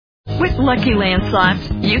With Lucky Land Slots,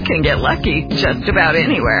 you can get lucky just about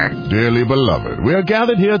anywhere. Dearly beloved, we are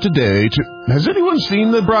gathered here today to... Has anyone seen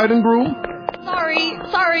the bride and groom?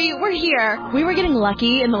 Sorry, we're here. We were getting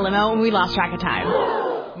lucky in the limo and we lost track of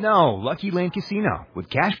time. No, Lucky Land Casino, with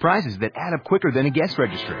cash prizes that add up quicker than a guest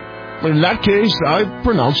registry. In that case, I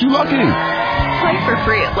pronounce you lucky. Play for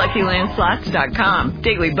free at LuckyLandSlots.com.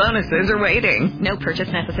 Daily bonuses are waiting. No purchase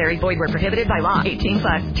necessary. Void where prohibited by law.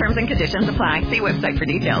 18+. Terms and conditions apply. See website for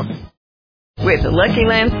details. With Lucky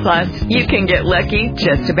Land Slots, you can get lucky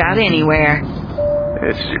just about anywhere.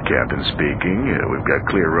 This is your captain speaking. We've got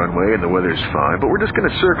clear runway and the weather's fine, but we're just going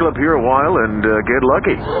to circle up here a while and get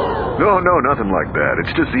lucky. No, nothing like that.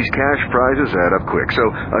 It's just these cash prizes add up quick. So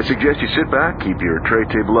I suggest you sit back, keep your tray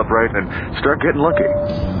table upright, and start getting lucky.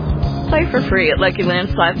 Play for free at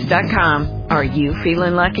LuckyLandSlots.com. Are you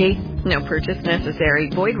feeling lucky? No purchase necessary.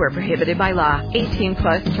 Void where prohibited by law.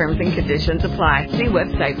 18+. Terms and conditions apply. See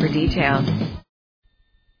website for details.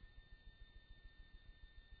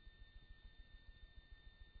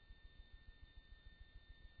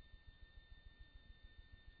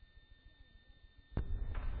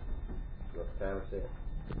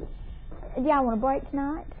 Do y'all want a break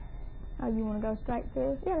tonight? Oh, you want to go straight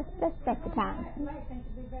through? Yeah, let's set the time.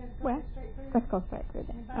 Well, let's go straight through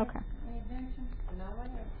then. Okay.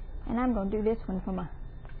 And I'm going to do this one from a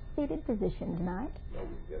seated position tonight.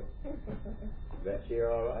 Is that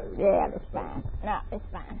chair all right? Yeah, that's fine. No, it's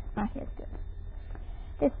fine. My head's good.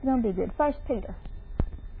 This is going to be good. First Peter.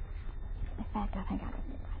 In fact, I think I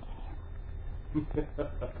can get right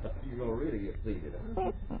in. You're going to really get pleaded.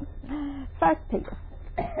 First Peter.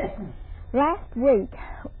 Last week,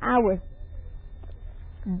 I was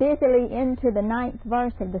busily into the 9th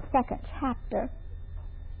verse of the 2nd chapter.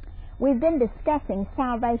 We've been discussing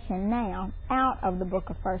salvation now out of the book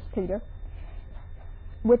of 1 Peter,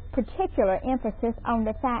 with particular emphasis on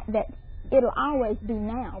the fact that it'll always be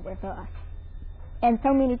now with us. And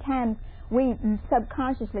so many times we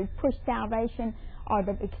subconsciously push salvation or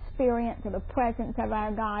the experience or the presence of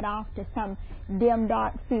our God off to some dim,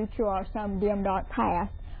 dark future or some dim, dark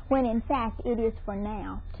past, when in fact it is for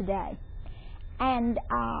now, today. And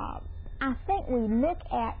I think we look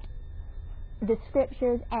at the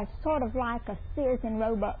Scriptures as sort of like a Sears and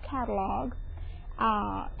Roebuck catalog,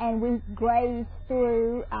 and we graze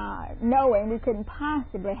through knowing we couldn't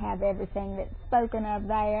possibly have everything that's spoken of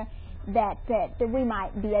there, that we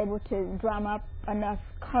might be able to drum up enough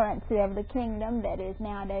currency of the kingdom that is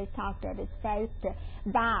nowadays talked of as faith to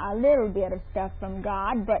buy a little bit of stuff from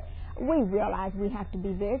God. But we realize we have to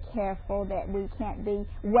be very careful that we can't be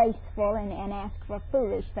wasteful and ask for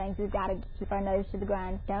foolish things. We've got to keep our nose to the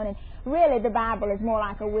grindstone. And really the Bible is more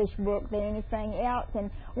like a wish book than anything else. And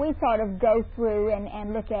we sort of go through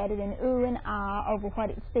and look at it and ooh and ah over what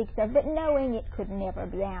it speaks of, but knowing it could never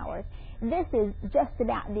be ours. This is just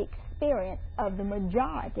about the experience of the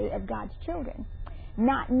majority of God's children,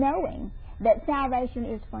 not knowing that salvation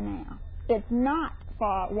is for now. It's not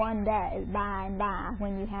for one day, by and by,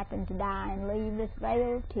 when you happen to die and leave this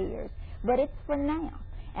vale of tears, but it's for now.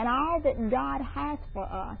 And all that God has for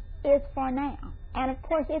us is for now. And of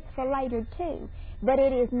course it's for later too, but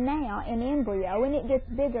it is now in embryo, and it gets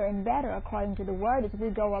bigger and better according to the Word as we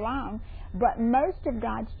go along. But most of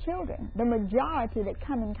God's children, the majority that I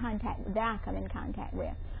come in contact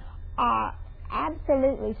with, are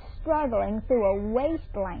absolutely struggling through a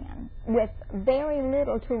wasteland with very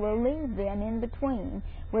little to relieve them in between,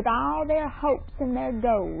 with all their hopes and their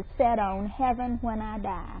goals set on heaven when I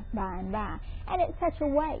die, by and by. And it's such a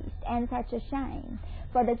waste and such a shame.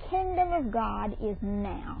 For the kingdom of God is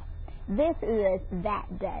now. This is that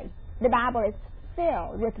day. The Bible is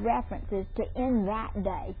filled with references to in that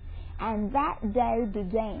day. And that day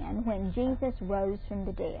began when Jesus rose from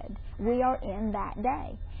the dead. We are in that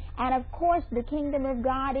day. And of course the kingdom of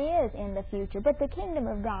God is in the future, but the kingdom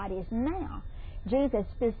of God is now. Jesus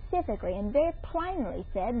specifically and very plainly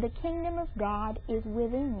said the kingdom of God is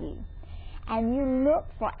within you. And you look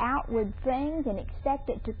for outward things and expect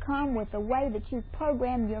it to come with the way that you've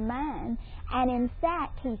programmed your mind. And in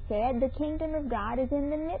fact, he said, the kingdom of God is in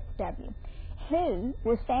the midst of you. He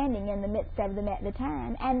was standing in the midst of them at the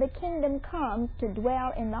time, and the kingdom comes to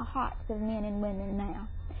dwell in the hearts of men and women now.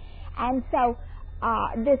 And so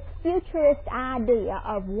this futurist idea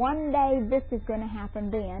of one day this is going to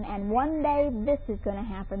happen then, and one day this is going to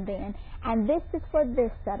happen then, and this is for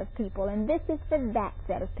this set of people, and this is for that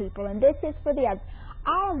set of people, and this is for the other,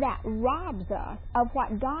 all of that robs us of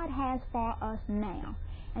what God has for us now.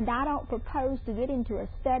 And I don't propose to get into a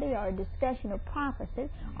study or a discussion of prophecy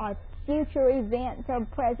or future events or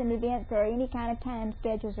present events or any kind of time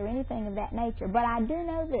schedules or anything of that nature. But I do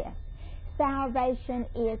know this. salvation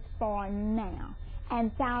is for now. And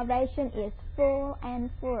salvation is full and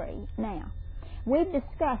free now. We've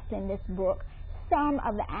discussed in this book some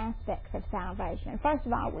of the aspects of salvation. First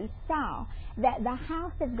of all, we saw that the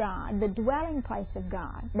house of God, the dwelling place of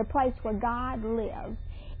God, the place where God lives,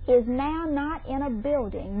 is now not in a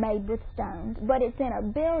building made with stones, but it's in a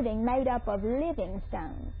building made up of living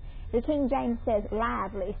stones. The King James says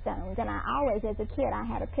lively stones, and I always, as a kid, I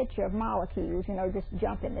had a picture of molecules, just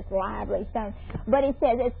jumping this lively stone. But he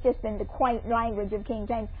says it's just in the quaint language of King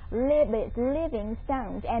James, it's living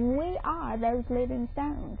stones, and we are those living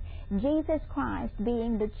stones. Jesus Christ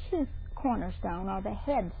being the chief cornerstone, or the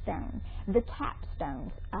headstone, the capstone,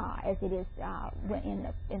 as it is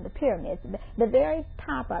in the pyramids, the very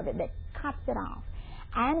top of it that cuts it off.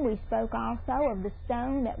 And we spoke also of the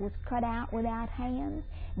stone that was cut out without hands,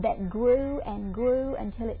 that grew and grew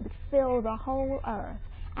until it would fill the whole earth.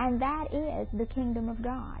 And that is the kingdom of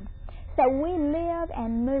God. So we live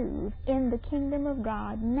and move in the kingdom of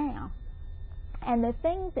God now. And the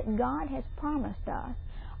things that God has promised us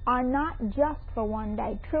are not just for one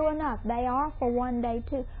day. True enough, they are for one day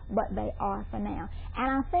too, but they are for now.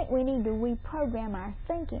 And I think we need to reprogram our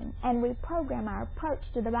thinking and reprogram our approach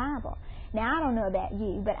to the Bible. Now, I don't know about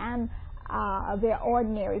you, but I'm a very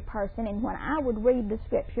ordinary person, and when I would read the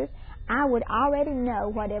Scriptures, I would already know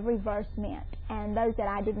what every verse meant. And those that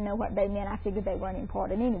I didn't know what they meant, I figured they weren't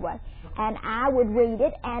important anyway. And I would read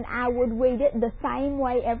it, and I would read it the same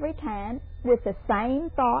way every time, with the same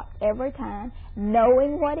thought every time,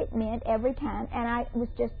 knowing what it meant every time. And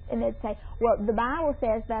they'd say, well, the Bible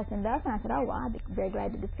says thus and thus. And I said, oh, well, I'd be very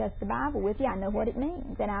glad to discuss the Bible with you. I know what it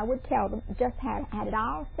means. And I would tell them, just had it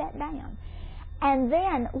all set down. And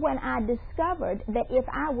then when I discovered that if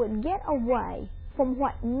I would get away from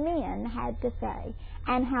what men had to say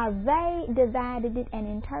and how they divided it and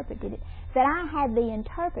interpreted it, that I had the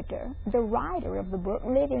interpreter, the writer of the book,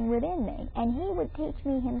 living within me, and he would teach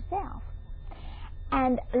me himself.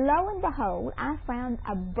 And lo and behold, I found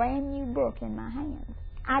a brand new book in my hands.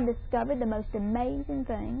 I discovered the most amazing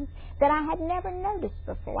things that I had never noticed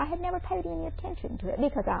before. I had never paid any attention to it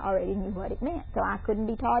because I already knew what it meant. So I couldn't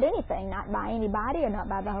be taught anything, not by anybody or not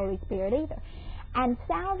by the Holy Spirit either. And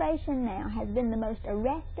salvation now has been the most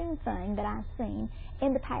arresting thing that I've seen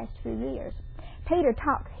in the past few years. Peter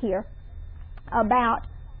talks here about,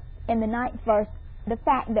 in the 9th verse, the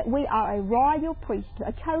fact that we are a royal priesthood,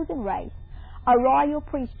 a chosen race, a royal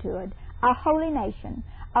priesthood, a holy nation,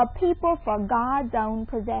 a people for God's own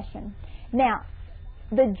possession. Now,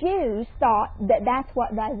 the Jews thought that that's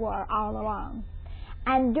what they were all along.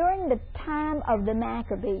 And during the time of the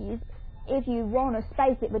Maccabees, if you want to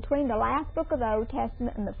space it between the last book of the Old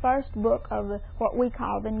Testament and the first book of what we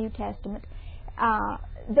call the New Testament,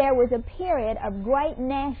 there was a period of great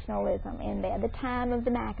nationalism in there, the time of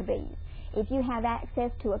the Maccabees. If you have access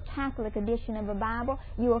to a Catholic edition of a Bible,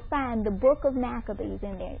 you will find the book of Maccabees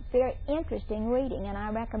in there. It's very interesting reading, and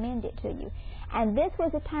I recommend it to you. And this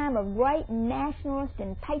was a time of great nationalist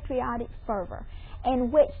and patriotic fervor, in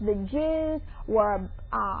which the Jews were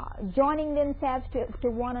joining themselves to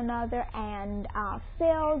one another and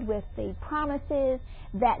filled with the promises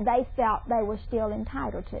that they felt they were still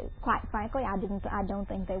entitled to. Quite frankly, I don't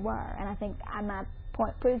think they were. And I think my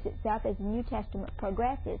point proves itself as the New Testament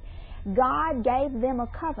progresses. God gave them a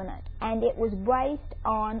covenant, and it was based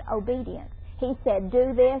on obedience. He said,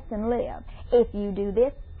 do this and live. If you do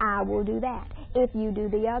this, I will do that. If you do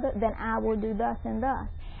the other, then I will do thus and thus.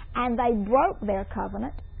 And they broke their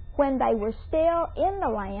covenant when they were still in the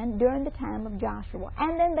land during the time of Joshua.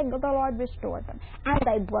 And then the Lord restored them. And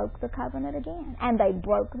they broke the covenant again. And they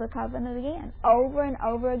broke the covenant again, over and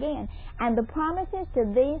over again. And the promises to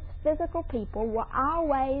these physical people were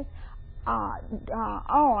always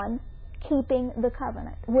on keeping the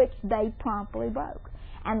covenant, which they promptly broke.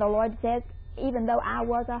 And the Lord says, even though I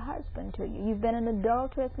was a husband to you, you've been an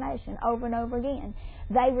adulterous nation, over and over again.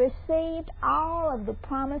 They received all of the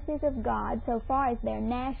promises of God so far as their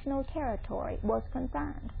national territory was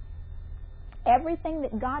concerned. Everything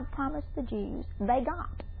that God promised the Jews, they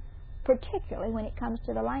got, particularly when it comes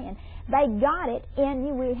to the land. They got it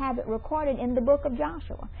we have it recorded in the book of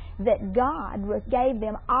Joshua, that God gave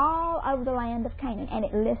them all of the land of Canaan, and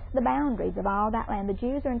it lists the boundaries of all that land. The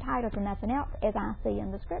Jews are entitled to nothing else, as I see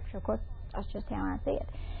in the Scripture. Of course, that's just how I see it.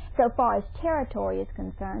 So far as territory is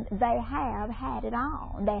concerned, they have had it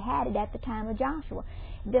all. They had it at the time of Joshua.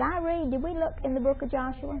 Did we look in the book of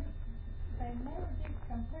Joshua? They never did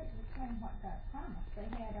completely claim what God promised.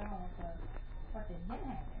 They had all of what they didn't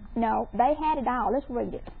have. No, they had it all. Let's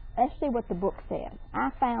read it. Let's see what the book says.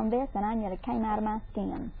 I found this, and I nearly came out of my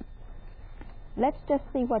skin. Let's just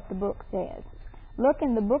see what the book says. Look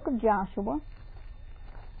in the book of Joshua.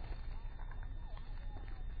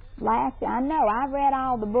 I know, I've read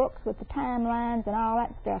all the books with the timelines and all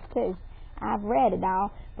that stuff too. I've read it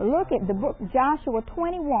all. But look at the book, Joshua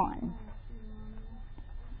 21.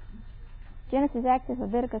 Genesis, Exodus,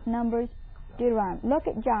 Leviticus, Numbers, Deuteronomy. Look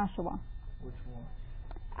at Joshua. Which one?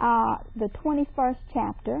 The 21st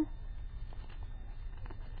chapter.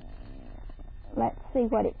 Let's see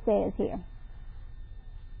what it says here.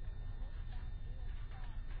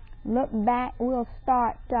 Look back, we'll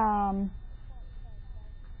start the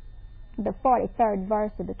 43rd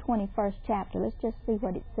verse of the 21st chapter. Let's just see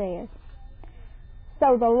what it says.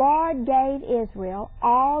 So the Lord gave Israel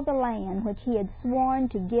all the land which He had sworn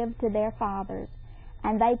to give to their fathers,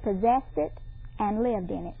 and they possessed it and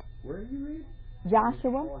lived in it. Where do you read?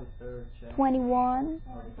 Joshua 21.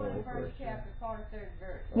 41st chapter, 43rd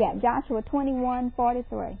verse. Yeah, Joshua 21,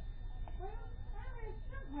 43. Well, I read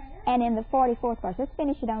somewhere. And in the 44th verse, let's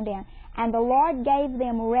finish it on down. And the Lord gave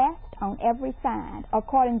them rest on every side,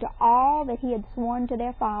 according to all that He had sworn to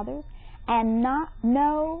their fathers, and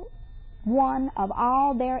no one of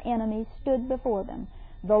all their enemies stood before them.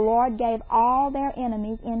 The Lord gave all their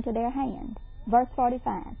enemies into their hand. Verse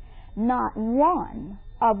 45. Not one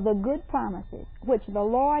of the good promises which the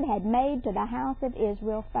Lord had made to the house of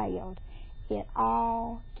Israel failed. It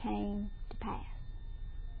all came to pass.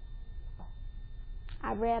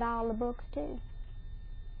 I've read all the books too.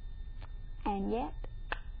 And yet,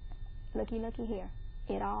 looky here,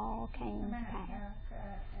 it all came to pass.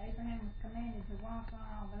 Abraham was commanded to walk on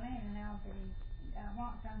all the land, and all that he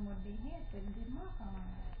walked on would be his, but he didn't walk on it.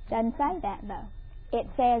 Doesn't say that though. It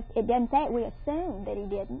doesn't say it. We assume that he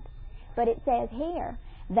didn't. But it says here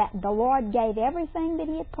that the Lord gave everything that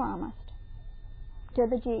He had promised to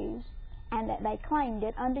the Jews, and that they claimed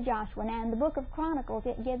it unto Joshua. Now in the book of Chronicles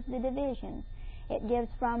it gives the divisions. It gives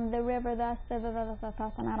from the river thus, and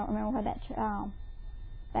I don't remember where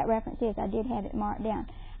that reference is. I did have it marked down.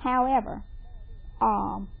 However,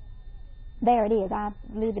 there it is. I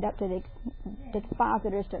leave it up to the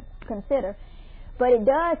expositors to consider. But it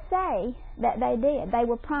does say that they did. They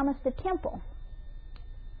were promised a temple.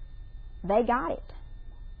 They got it.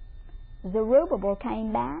 Zerubbabel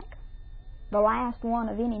came back, the last one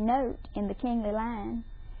of any note in the kingly line,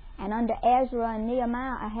 and under Ezra and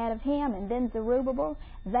Nehemiah ahead of him, and then Zerubbabel,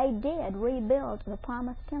 they did rebuild the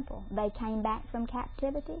promised temple. They came back from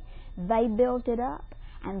captivity, they built it up,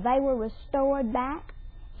 and they were restored back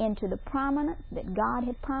into the prominence that God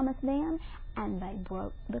had promised them, and they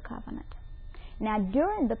broke the covenant. Now,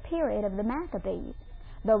 during the period of the Maccabees,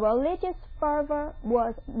 the religious fervor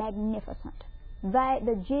was magnificent.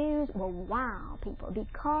 The Jews were wild people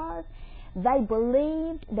because they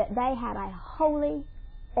believed that they had a holy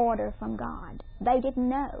order from God. They didn't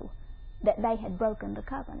know that they had broken the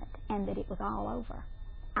covenant and that it was all over.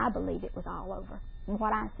 I believe it was all over from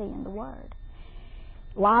what I see in the Word.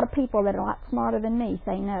 A lot of people that are a lot smarter than me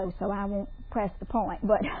say no, so I won't press the point,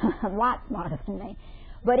 but a lot smarter than me.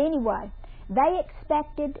 But anyway, they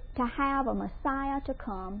expected to have a Messiah to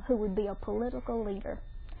come who would be a political leader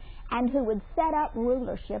and who would set up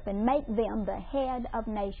rulership and make them the head of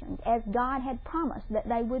nations, as God had promised that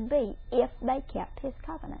they would be if they kept His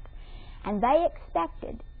covenant. And they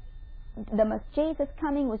expected Jesus'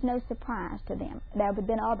 coming was no surprise to them. There had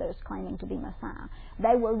been others claiming to be Messiah.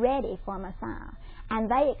 They were ready for Messiah. And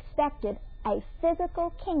they expected a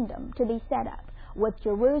physical kingdom to be set up, with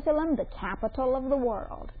Jerusalem the capital of the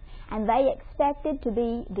world. And they expected to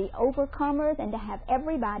be the overcomers and to have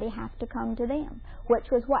everybody have to come to them, which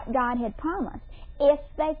was what God had promised, if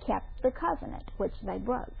they kept the covenant, which they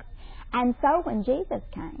broke. And so when Jesus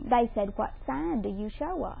came, they said, "What sign do you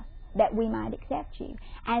show us that we might accept you?"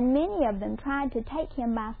 And many of them tried to take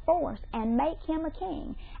Him by force and make Him a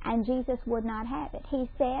king, and Jesus would not have it. He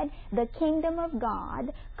said, "The kingdom of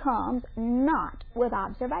God comes not with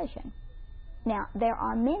observation." Now, there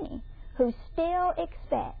are many who still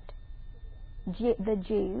expect the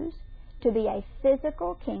Jews to be a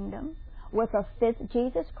physical kingdom with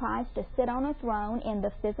Jesus Christ to sit on a throne in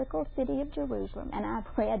the physical city of Jerusalem. And I've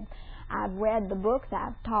read the books,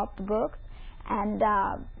 I've taught the books, and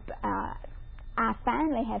I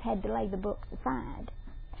finally have had to lay the books aside.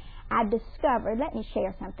 I discovered, let me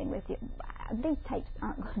share something with you. These tapes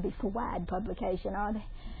aren't going to be for wide publication, are they?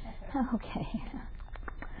 Okay.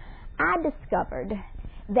 I discovered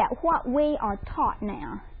that what we are taught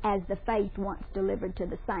now as the faith once delivered to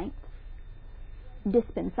the saints,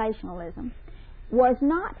 dispensationalism, was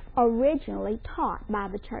not originally taught by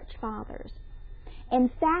the church fathers. In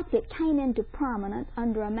fact, it came into prominence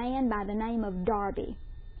under a man by the name of Darby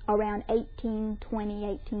around 1820,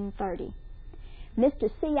 1830. Mr.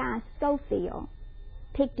 C.I. Scofield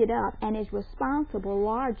picked it up and is responsible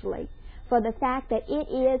largely for the fact that it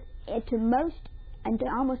is, to most and to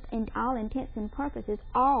almost in all intents and purposes,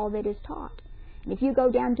 all that is taught. And if you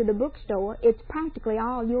go down to the bookstore, it's practically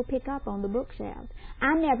all you'll pick up on the bookshelves.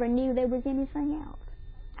 I never knew there was anything else.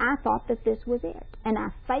 I thought that this was it, and I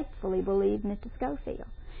faithfully believed Mr. Scofield.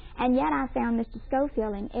 And yet I found Mr.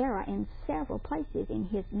 Scofield in error in several places in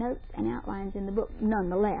his notes and outlines in the book,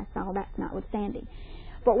 nonetheless, all that's notwithstanding.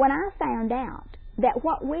 But when I found out that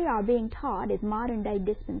what we are being taught is modern-day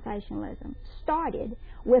dispensationalism, started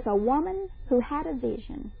with a woman who had a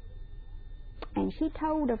vision, and she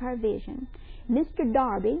told of her vision. Mr.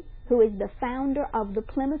 Darby, who is the founder of the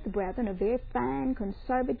Plymouth Brethren, a very fine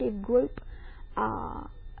conservative group,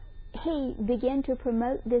 he began to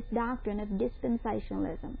promote this doctrine of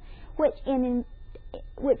dispensationalism, which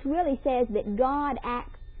really says that God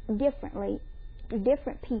acts differently to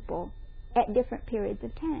different people at different periods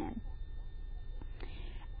of time.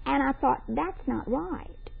 And I thought, that's not right.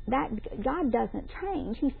 That God doesn't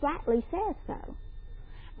change. He flatly says so.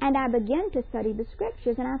 And I began to study the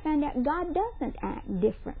Scriptures, and I found out God doesn't act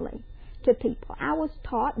differently to people. I was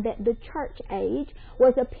taught that the church age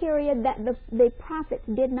was a period that the prophets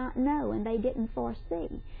did not know and they didn't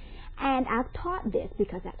foresee. And I've taught this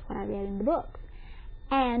because that's what I read in the books.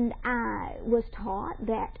 And I was taught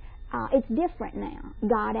that it's different now.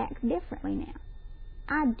 God acts differently now.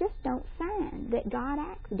 I just don't find that God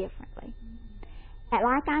acts differently. And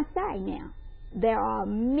like I say now, there are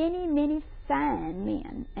many, many fine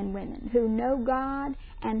men and women who know God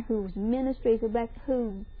and whose ministries are blessed,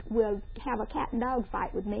 who will have a cat and dog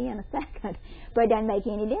fight with me in a second, but it doesn't make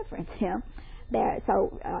any difference.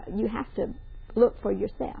 So you have to look for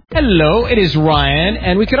yourself. Hello, it is Ryan,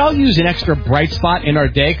 and we could all use an extra bright spot in our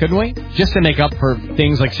day, couldn't we? Just to make up for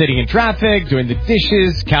things like sitting in traffic, doing the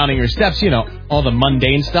dishes, counting your steps, all the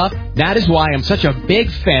mundane stuff. That is why I'm such a big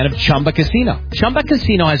fan of Chumba Casino. Chumba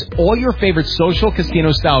Casino has all your favorite social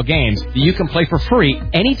casino-style games that you can play for free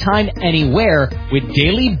anytime, anywhere with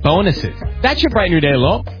daily bonuses. That should brighten your day a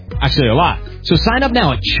little. Actually, a lot. So sign up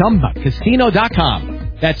now at ChumbaCasino.com.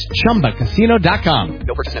 That's ChumbaCasino.com.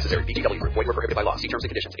 No purchase necessary. VGW Group. Void where prohibited by law. See terms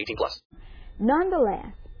and conditions. 18+.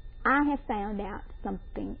 Nonetheless, I have found out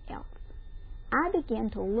something else. I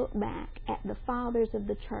began to look back at the fathers of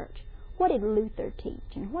the church. What did Luther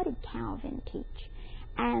teach, and what did Calvin teach?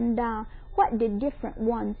 And what did different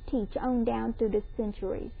ones teach on down through the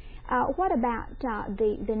centuries? What about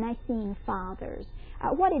the Nicene Fathers?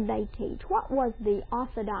 What did they teach? What was the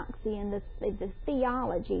orthodoxy and the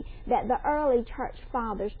theology that the early church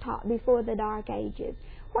fathers taught before the Dark Ages?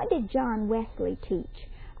 What did John Wesley teach?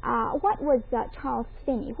 What was Charles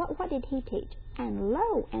Finney? What did he teach? And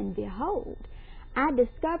lo and behold, I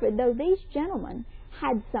discovered, though these gentlemen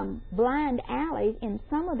had some blind alleys in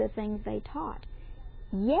some of the things they taught,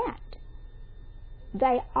 yet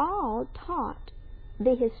they all taught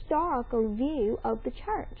the historical view of the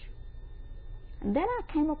church. And then I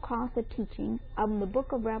came across a teaching of the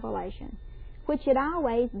book of Revelation, which had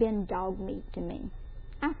always been dog meat to me.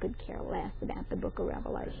 I could care less about the book of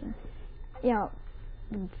Revelation.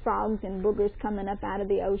 Frogs and boogers coming up out of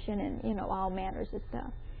the ocean and, all manners of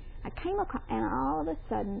stuff. I came across, and all of a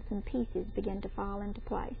sudden some pieces began to fall into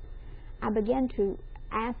place. I began to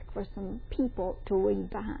ask for some people to read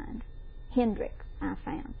behind. Hendricks, I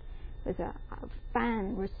found, was a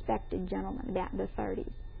fine, respected gentleman, about the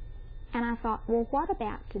 30s. And I thought, well, what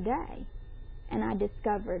about today? And I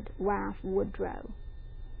discovered Ralph Woodrow.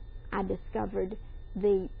 I discovered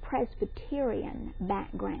the Presbyterian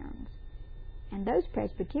backgrounds. And those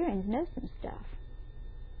Presbyterians know some stuff.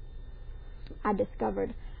 I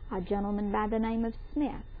discovered a gentleman by the name of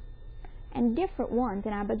Smith, and different ones.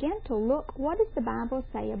 And I began to look, what does the Bible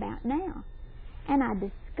say about now? And I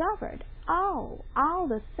discovered all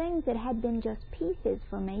the things that had been just pieces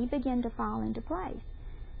for me began to fall into place.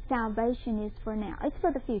 Salvation is for now. It's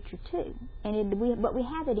for the future too, but we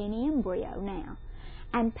have it in embryo now.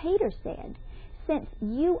 And Peter said, since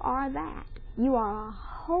you are that, you are a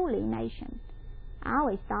holy nation. I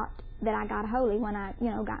always thought that I got holy when I,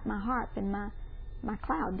 got my harp and my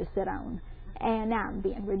cloud to sit on. And now I'm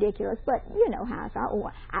being ridiculous, but you know how I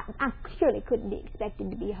thought, I surely couldn't be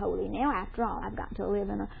expected to be holy now. After all, I've got to live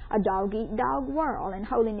in a dog-eat-dog world, and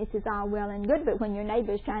holiness is all well and good, but when your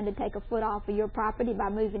neighbor's trying to take a foot off of your property by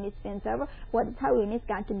moving his fence over, what has holiness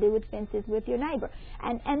got to do with fences with your neighbor?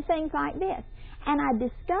 And things like this. And I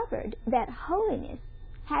discovered that holiness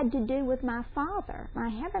had to do with my Father, my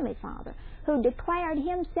Heavenly Father, who declared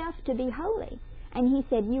Himself to be holy. And He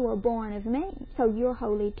said, you are born of me, so you're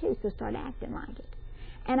holy too, so start acting like it.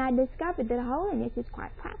 And I discovered that holiness is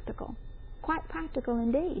quite practical. quite practical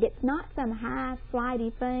indeed. It's not some high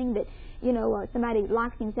flighty thing that, you know, or somebody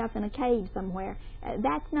locks himself in a cave somewhere.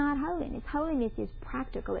 That's not holiness. Holiness is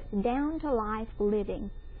practical. It's down to life living.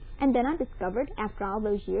 And then I discovered, after all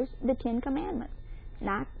those years, the 10 Commandments. And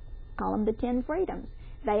I call them the 10 Freedoms.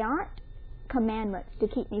 They aren't commandments to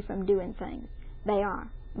keep me from doing things. They are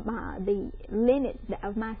the limits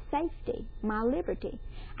of my safety, my liberty.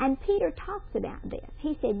 And Peter talks about this.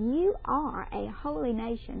 He said, you are a holy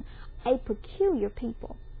nation, a peculiar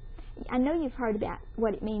people. I know you've heard about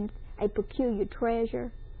what it means, a peculiar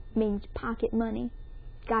treasure means pocket money.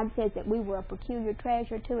 God says that we were a peculiar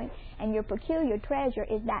treasure to Him, and your peculiar treasure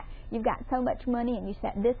is that you've got so much money and you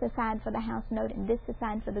set this aside for the house note and this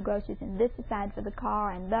aside for the groceries and this aside for the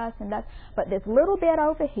car and thus, but this little bit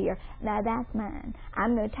over here, now that's mine.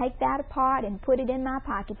 I'm going to take that apart and put it in my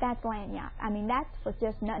pocket. That's lanyard. I mean, that's for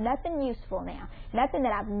just nothing useful now. Nothing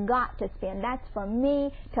that I've got to spend. That's for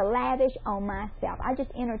me to lavish on myself. I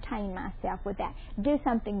just entertain myself with that. Do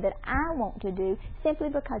something that I want to do simply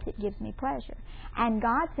because it gives me pleasure. And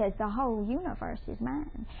God says the whole universe is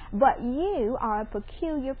mine. But you are a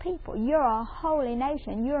peculiar people. You're a holy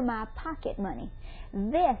nation. You're my pocket money.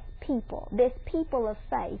 This people of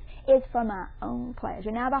faith, is for my own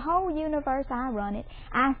pleasure. Now, the whole universe, I run it.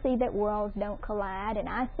 I see that worlds don't collide, and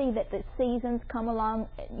I see that the seasons come along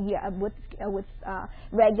with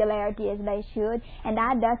regularity as they should, and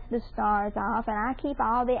I dust the stars off, and I keep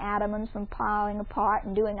all the atoms from falling apart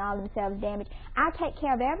and doing all themselves damage. I take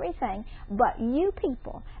care of everything. But you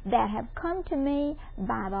people that have come to me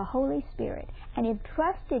by the Holy Spirit and have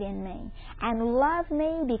trusted in me and love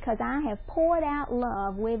me because I have poured out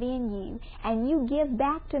love within you, and you give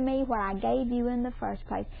back to me what I gave you in the first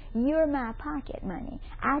place. You're my pocket money.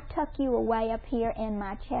 I tuck you away up here in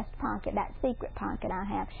my chest pocket, that secret pocket I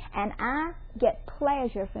have, and I get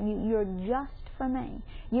pleasure from you. You're just for me.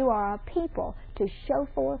 You are a people to show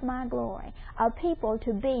forth my glory, a people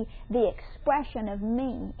to be the expression of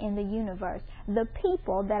me in the universe, the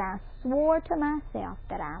people that I swore to myself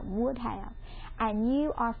that I would have. And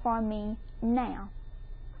you are for me now.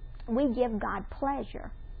 We give God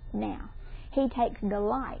pleasure now. He takes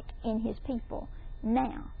delight in His people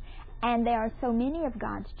now. And there are so many of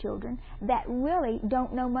God's children that really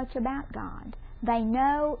don't know much about God. They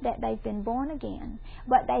know that they've been born again,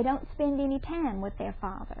 but they don't spend any time with their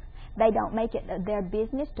Father. They don't make it their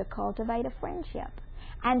business to cultivate a friendship.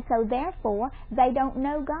 And so therefore, they don't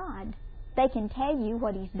know God. They can tell you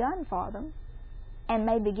what He's done for them and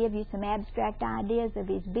maybe give you some abstract ideas of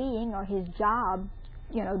His being or His job,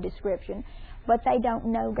 description, but they don't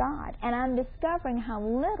know God. And I'm discovering how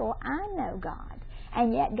little I know God.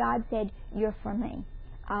 And yet God said, you're for me,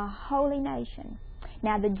 a holy nation.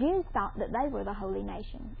 Now the Jews thought that they were the holy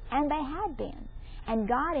nation, and they had been. And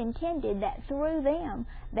God intended that through them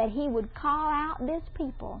that He would call out this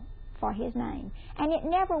people for His name. And it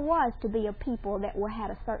never was to be a people that had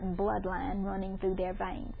a certain bloodline running through their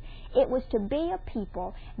veins. It was to be a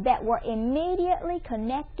people that were immediately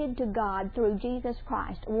connected to God through Jesus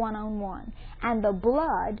Christ, one-on-one. And the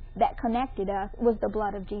blood that connected us was the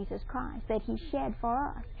blood of Jesus Christ that He shed for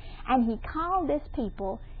us. And He called this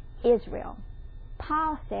people Israel.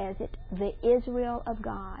 Paul says it, the Israel of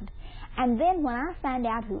God. And then when I find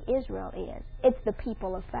out who Israel is, it's the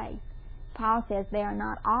people of faith. Paul says they are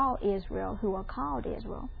not all Israel who are called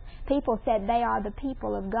Israel. People said they are the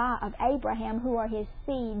people of God, of Abraham, who are his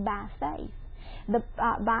seed by faith. The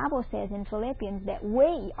Bible says in Philippians that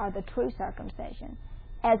we are the true circumcision,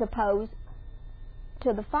 as opposed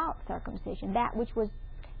to the false circumcision, that which was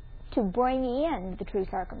to bring in the true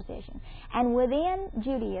circumcision. And within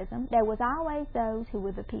Judaism, there was always those who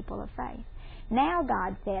were the people of faith. Now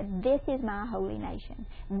God said, this is my holy nation.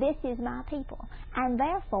 This is my people. And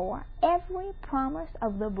therefore, every promise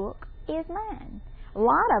of the book is mine. A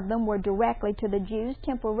lot of them were directly to the Jews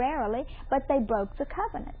temporarily, but they broke the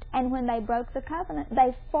covenant. And when they broke the covenant,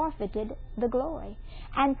 they forfeited the glory.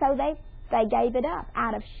 And so they gave it up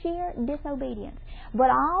out of sheer disobedience. But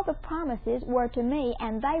all the promises were to me,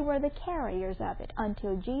 and they were the carriers of it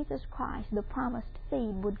until Jesus Christ, the promised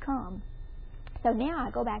seed, would come. So now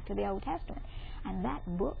I go back to the Old Testament, and that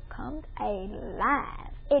book comes alive.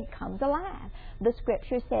 It comes alive. The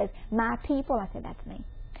Scripture says, my people, I said, that's me.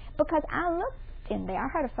 Because I looked in there. I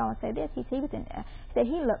heard a fellow say this. He said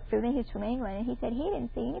he looked through me. He's from England, and he said he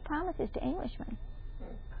didn't see any promises to Englishmen.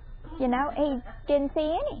 He didn't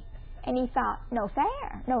see any. And he thought, no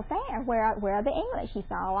fair. Where are the English? He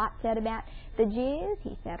saw a lot said about the Jews.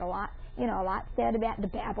 He said a lot said about the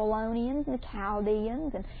Babylonians and the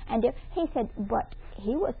Chaldeans. And he said, but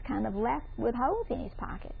he was kind of left with holes in his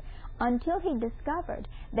pocket until he discovered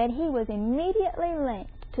that he was immediately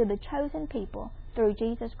linked to the chosen people through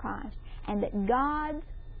Jesus Christ, and that God's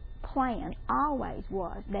plan always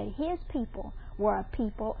was that His people were a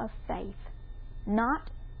people of faith. Not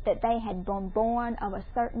that they had been born of a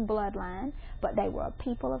certain bloodline, but they were a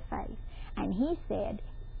people of faith. And He said,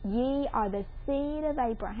 ye are the seed of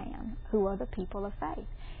Abraham, who are the people of faith.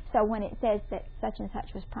 So when it says that such and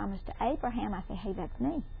such was promised to Abraham, I say, hey, that's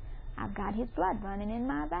me. I've got his blood running in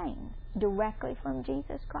my veins, directly from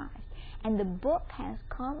Jesus Christ. And the book has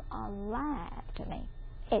come alive to me.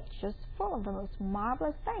 It's just full of the most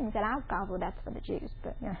marvelous things that I've called, well, that's for the Jews,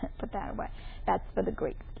 but put that away. That's for the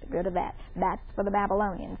Greeks. Get rid of that. That's for the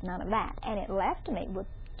Babylonians. None of that. And it left me with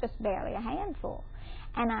just barely a handful.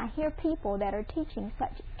 And I hear people that are teaching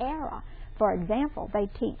such error. For example, they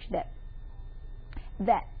teach that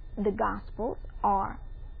the Gospels are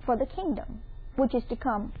for the kingdom, which is to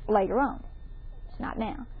come later on. It's not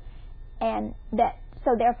now. And that,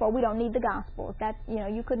 so therefore we don't need the Gospels. That,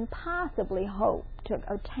 you couldn't possibly hope to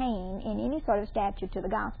attain in any sort of stature to the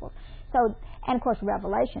Gospels. So, and of course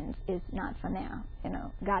Revelations is not for now.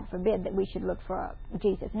 God forbid that we should look for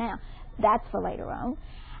Jesus now. That's for later on.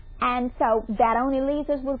 And so that only leaves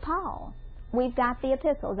us with Paul. We've got the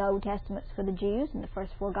epistles. The Old Testament's for the Jews, and the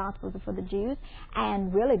first 4 Gospels are for the Jews.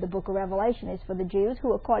 And really the book of Revelation is for the Jews,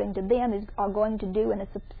 who according to them are going to do in a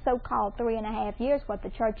so-called 3.5 years what the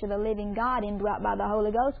Church of the Living God, indwelt by the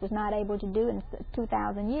Holy Ghost, was not able to do in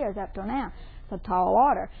 2,000 years up till now. It's a tall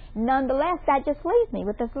order. Nonetheless, that just leaves me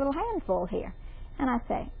with this little handful here. And I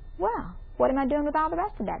say, well, what am I doing with all the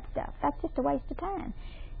rest of that stuff? That's just a waste of time.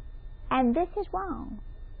 And this is wrong.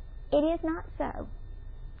 It is not so.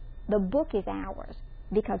 The book is ours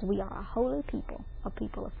because we are a holy people, a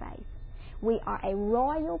people of faith. We are a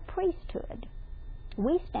royal priesthood.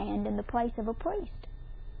 We stand in the place of a priest.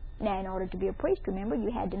 Now, in order to be a priest, remember,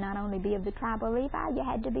 you had to not only be of the tribe of Levi, you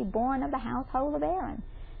had to be born of the household of Aaron.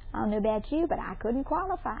 I don't know about you, but I couldn't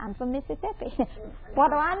qualify. I'm from Mississippi. What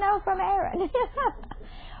do I know from Aaron?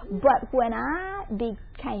 But when I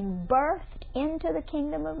became birthed into the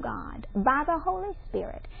kingdom of God by the Holy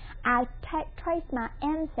Spirit, I traced my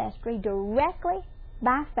ancestry directly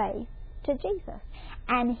by faith to Jesus.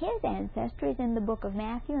 And his ancestry is in the book of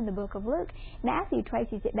Matthew and the book of Luke. Matthew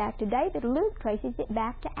traces it back to David. Luke traces it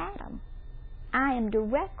back to Adam. I am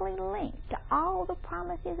directly linked to all the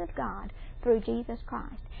promises of God through Jesus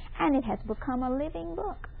Christ. And it has become a living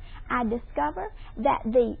book. I discover that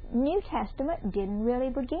the New Testament didn't really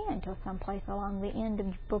begin until someplace along the end of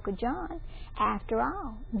the book of John. After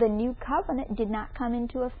all, the New Covenant did not come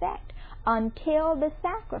into effect until the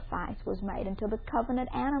sacrifice was made, until the covenant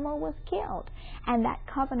animal was killed. And that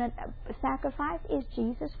covenant sacrifice is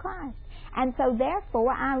Jesus Christ. And so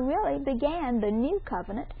therefore, I really began the New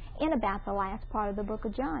Covenant in about the last part of the book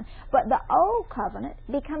of John. But the Old Covenant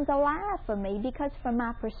becomes alive for me because from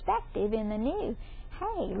my perspective in the New,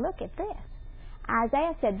 hey, look at this.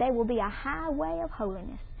 Isaiah said there will be a highway of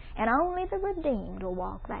holiness, and only the redeemed will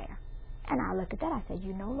walk there. And I look at that, I said,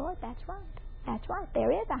 Lord, that's right. That's right.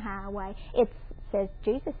 There is a highway. It says,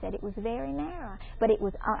 Jesus said it was very narrow, but it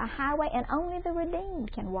was a highway, and only the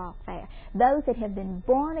redeemed can walk there. Those that have been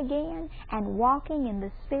born again and walking in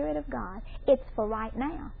the Spirit of God, it's for right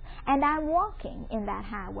now. And I'm walking in that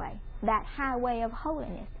highway of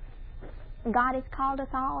holiness. God has called us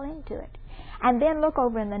all into it. And then look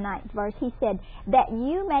over in the 9th verse. He said, that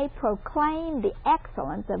you may proclaim the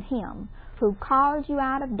excellence of Him who called you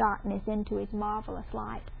out of darkness into His marvelous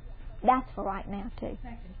light. That's for right now, too.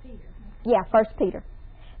 Yeah, 1 Peter.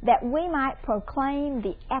 That we might proclaim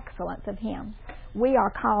the excellence of Him. We are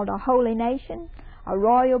called a holy nation, a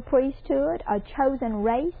royal priesthood, a chosen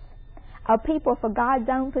race, a people for God's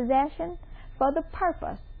own possession, for the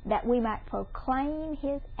purpose that we might proclaim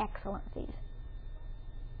His excellencies,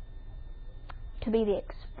 to be the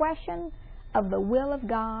expression of the will of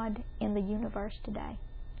God in the universe today.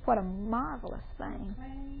 What a marvelous thing.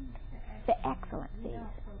 The excellencies.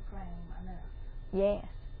 Yes.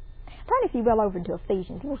 Turn, if you will, over to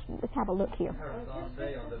Ephesians. Let's have a look here. I heard a song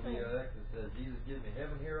today on WLX that says, Jesus gives me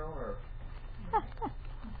heaven here on earth.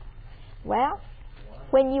 Well,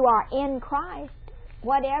 when you are in Christ,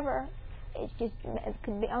 whatever, it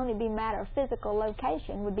could only be a matter of physical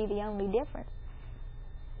location would be the only difference.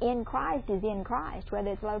 In Christ is in Christ, whether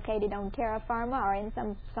it's located on terra firma or in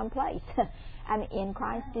some place. I mean, in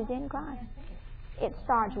Christ is in Christ. It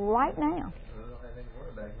starts right now. We don't have any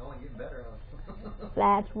word back. It can only get better.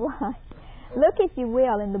 That's right. Look, if you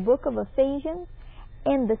will, in the book of Ephesians,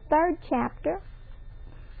 in the 3rd chapter.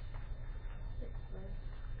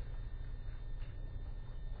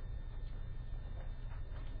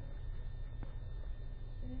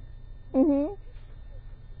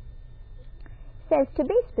 says, to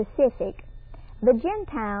be specific, the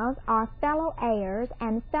Gentiles are fellow heirs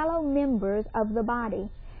and fellow members of the body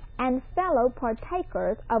and fellow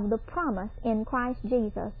partakers of the promise in Christ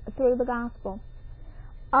Jesus through the gospel,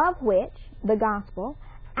 of which, the gospel,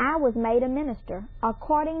 I was made a minister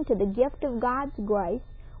according to the gift of God's grace,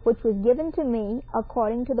 which was given to me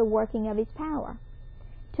according to the working of His power.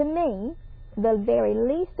 To me, the very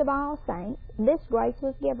least of all saints, this grace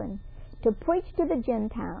was given, to preach to the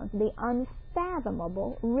Gentiles the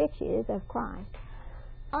unfathomable riches of Christ.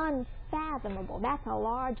 Unfathomable. That's a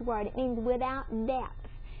large word. It means without depth.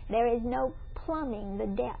 There is no plumbing the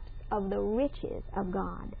depths of the riches of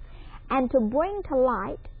God. And to bring to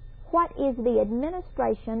light what is the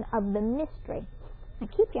administration of the mystery. Now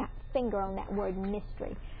keep your finger on that word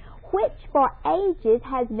mystery. Which for ages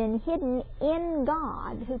has been hidden in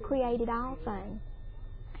God who created all things.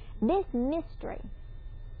 This mystery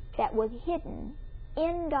that was hidden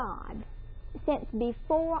in God since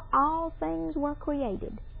before all things were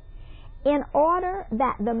created, in order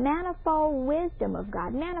that the manifold wisdom of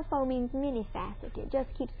God, manifold means many-faceted, it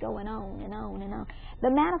just keeps going on and on and on, the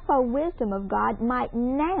manifold wisdom of God might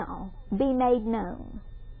now be made known.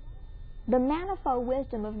 The manifold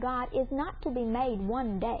wisdom of God is not to be made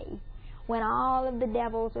one day when all of the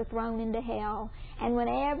devils are thrown into hell and when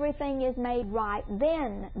everything is made right,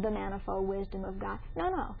 then the manifold wisdom of God.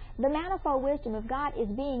 No. The manifold wisdom of God is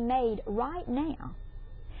being made right now.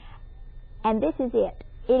 And this is it.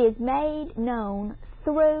 It is made known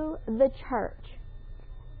through the church.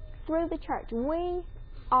 Through the church. We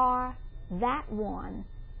are that one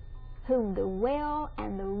whom the well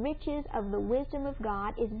and the riches of the wisdom of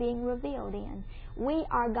God is being revealed in. We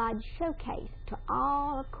are God's showcase to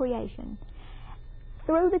all of creation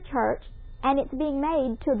through the church, and it's being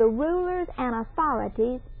made to the rulers and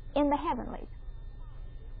authorities in the heavenlies.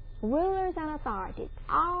 Rulers and authorities,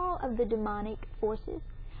 all of the demonic forces,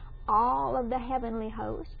 all of the heavenly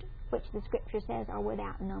host, which the Scripture says are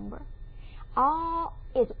without number, all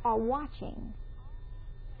are watching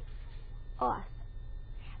us.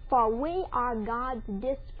 For we are God's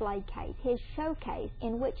display case, His showcase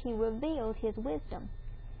in which He reveals His wisdom.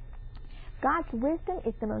 God's wisdom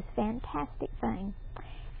is the most fantastic thing.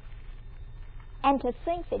 And to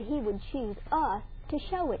think that He would choose us to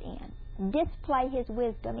show it in, display His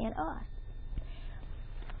wisdom in us.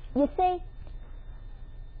 You see,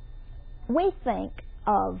 we think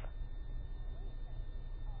of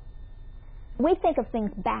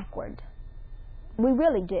things backward. We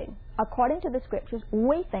really do. According to the Scriptures,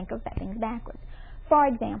 we think of things backwards. For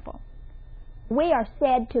example, we are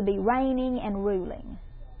said to be reigning and ruling.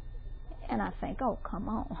 And I think, oh, come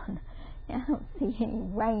on. I don't see any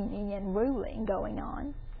reigning and ruling going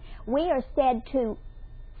on. We are said to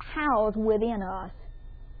house within us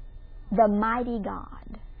the mighty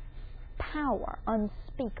God. Power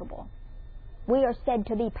unspeakable. We are said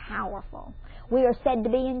to be powerful. We are said to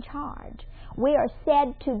be in charge. We are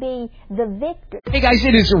said to be the victor. Hey guys,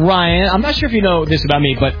 it is Ryan. I'm not sure if you know this about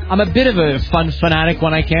me, but I'm a bit of a fun fanatic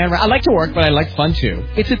when I can. I like to work, but I like fun too.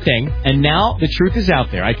 It's a thing. And now the truth is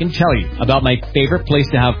out there. I can tell you about my favorite place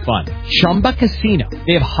to have fun. Chumba Casino.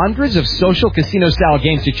 They have hundreds of social casino-style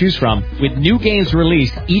games to choose from with new games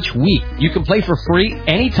released each week. You can play for free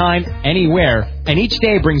anytime, anywhere. And each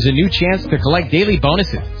day brings a new chance to collect daily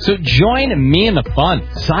bonuses. So join me in the fun.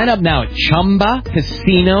 Sign up now at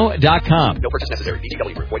ChumbaCasino.com. No purchase necessary.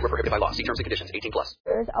 VGW. Void where prohibited by law. See terms and conditions. 18+.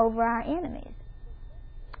 Over our enemies.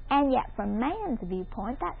 And yet from man's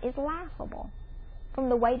viewpoint, that is laughable. From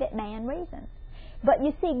the way that man reasons. But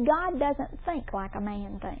you see, God doesn't think like a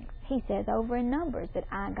man thinks. He says over in Numbers that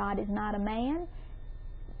God is not a man.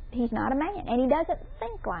 He's not a man, and He doesn't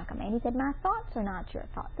think like a man. He said, my thoughts are not your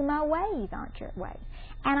thoughts, and my ways aren't your ways.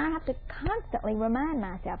 And I have to constantly remind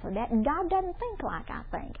myself of that, and God doesn't think like I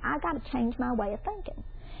think. I've got to change my way of thinking.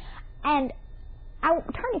 And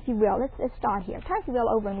turn, if you will, let's start here. Turn, if you will,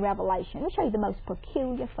 over in Revelation. Let me show you the most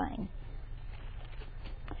peculiar thing.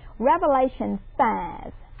 Revelation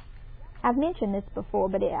 5. I've mentioned this before,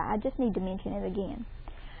 but I just need to mention it again.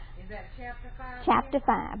 Is that chapter 5? Chapter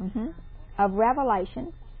 5 of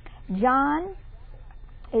Revelation. John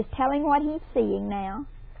is telling what he's seeing now.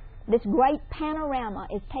 This great panorama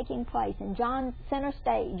is taking place, and John's center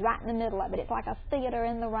stage, right in the middle of it. It's like a theater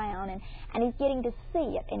in the round, and he's getting to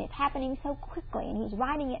see it, and it's happening so quickly, and he's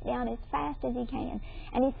writing it down as fast as he can,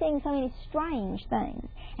 and he's seeing so many strange things.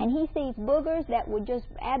 And he sees boogers that would just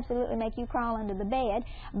absolutely make you crawl under the bed,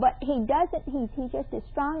 but he's just as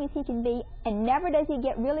strong as he can be, and never does he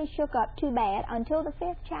get really shook up too bad until the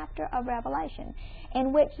 5th chapter of Revelation,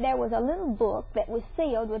 in which there was a little book that was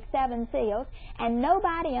sealed with 7 seals, and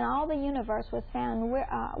nobody in all all the universe was found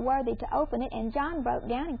worthy to open it, and John broke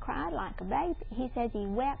down and cried like a baby. He says he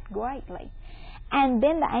wept greatly. And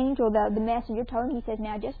then the angel, the messenger, told him, he says,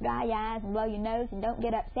 now just dry your eyes and blow your nose and don't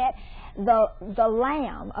get upset. The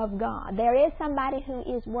Lamb of God, there is somebody who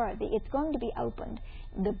is worthy. It's going to be opened.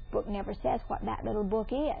 The book never says what that little book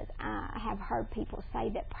is. I have heard people say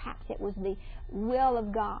that perhaps it was the will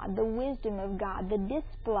of God, the wisdom of God, the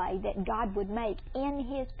display that God would make in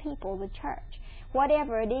His people, the church.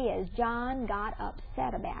 Whatever it is, John got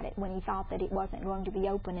upset about it when he thought that it wasn't going to be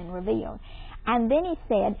open and revealed. And then he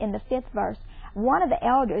said in the 5th verse, one of the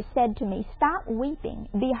elders said to me, stop weeping.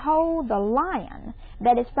 Behold, the Lion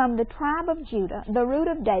that is from the tribe of Judah, the root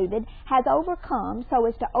of David, has overcome so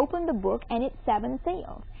as to open the book and its 7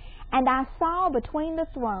 seals. And I saw between the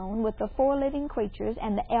throne with the 4 living creatures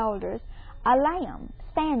and the elders a Lamb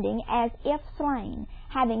standing as if slain,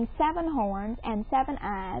 having 7 horns and 7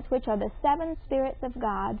 eyes, which are the 7 spirits of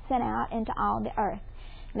God sent out into all the earth.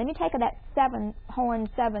 Let me take that 7 horns,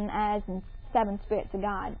 7 eyes, and 7 spirits of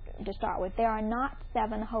God to start with. There are not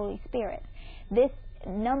 7 Holy Spirits. This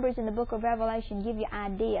numbers in the book of Revelation give you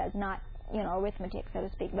ideas, not arithmetic, so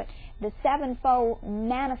to speak, but the 7-fold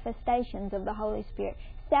manifestations of the Holy Spirit.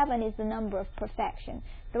 7 is the number of perfection.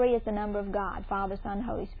 3 is the number of God, Father, Son,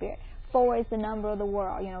 Holy Spirit. 4 is the number of the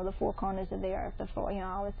world, the 4 corners of the earth, the 4,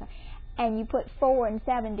 all this stuff. And you put 4 and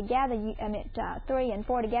 7 together, 3 and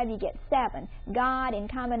 4 together, you get 7. God, in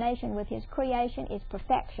combination with His creation, is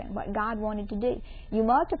perfection, what God wanted to do. You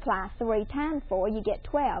multiply 3 times 4, you get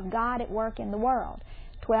 12. God at work in the world.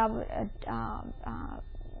 12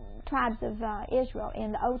 tribes of Israel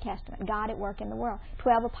in the Old Testament, God at work in the world.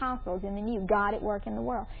 12 apostles in the New, God at work in the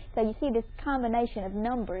world. So you see this combination of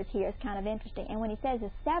numbers here is kind of interesting. And when he says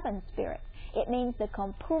the 7 spirits, it means the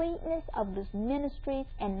completeness of the ministries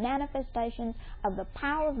and manifestations of the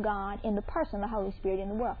power of God in the person of the Holy Spirit in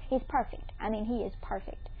the world. He's perfect. He is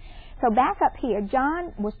perfect. So back up here,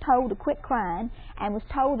 John was told to quit crying and was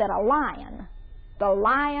told that a lion, the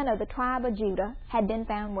Lion of the tribe of Judah, had been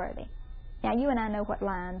found worthy. Now, you and I know what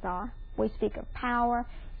lions are. We speak of power.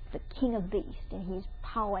 The king of beasts, and he's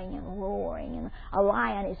pawing and roaring, and a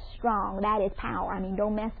lion is strong. That is power.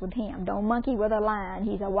 Don't mess with him. Don't monkey with a lion.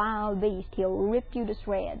 He's a wild beast. He'll rip you to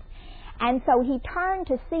shreds. And so he turned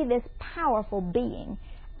to see this powerful being,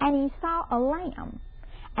 and he saw a lamb.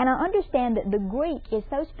 And I understand that the Greek is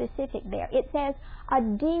so specific there. It says, a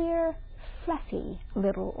dear, fluffy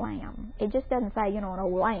little lamb. It just doesn't say, an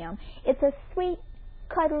old lamb. It's a sweet,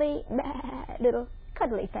 cuddly little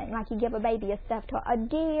cuddly thing, like you give a baby a stuffed toy. A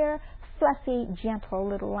dear, fluffy, gentle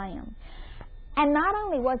little lamb. And not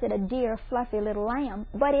only was it a dear, fluffy little lamb,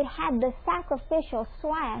 but it had the sacrificial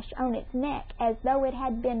slash on its neck as though it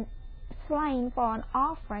had been slain for an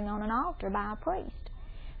offering on an altar by a priest.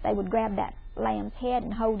 They would grab that lamb's head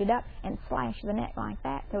and hold it up and slash the neck like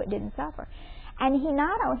that so it didn't suffer. And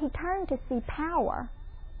he turned to see power,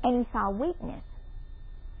 and he saw weakness.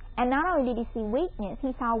 And not only did he see weakness,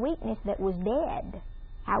 he saw weakness that was dead.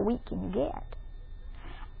 How weak can you get?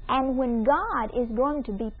 And when God is going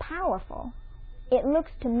to be powerful, it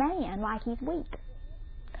looks to man like He's weak.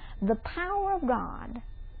 The power of God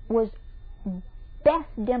was best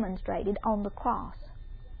demonstrated on the cross.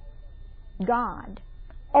 God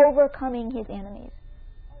overcoming His enemies.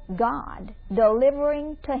 God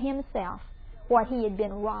delivering to Himself what He had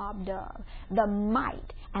been robbed of. The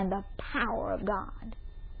might and the power of God.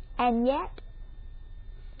 And yet,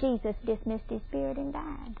 Jesus dismissed His spirit and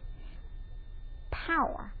died.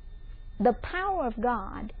 Power. The power of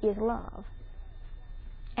God is love.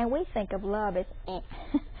 And we think of love as,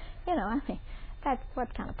 that's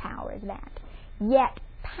what kind of power is that? Yet,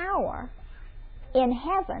 power in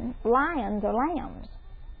heaven, lions or lambs.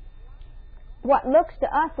 What looks to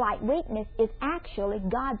us like weakness is actually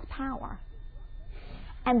God's power.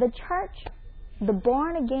 And the church, the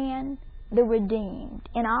born again, the redeemed,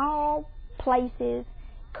 in all places,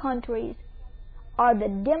 countries, are the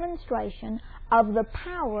demonstration of the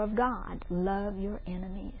power of God. Love your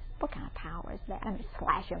enemies. What kind of power is that?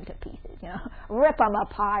 Slash them to pieces, rip them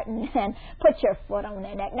apart and put your foot on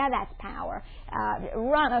their neck. Now that's power.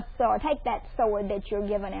 Run a sword. Take that sword that you're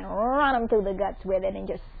given and run them through the guts with it and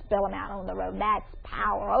just spill them out on the road. That's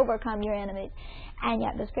power. Overcome your enemies. And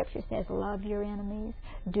yet the Scripture says, love your enemies,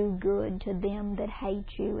 do good to them that hate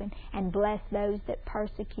you, and bless those that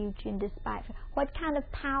persecute you and despise you. What kind of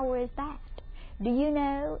power is that? Do you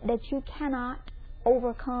know that you cannot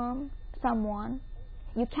overcome someone?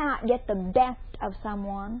 You cannot get the best of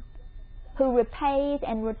someone who repays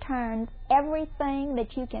and returns everything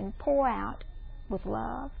that you can pour out with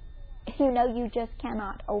love. You just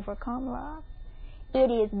cannot overcome love.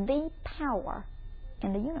 It is the power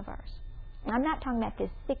in the universe. I'm not talking about this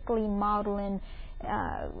sickly, maudlin,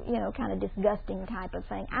 kind of disgusting type of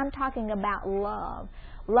thing. I'm talking about love.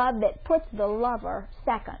 Love that puts the lover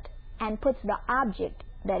second and puts the object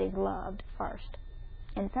that is loved first.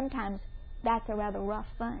 And sometimes that's a rather rough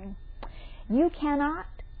thing. You cannot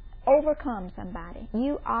overcome somebody.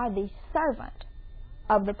 You are the servant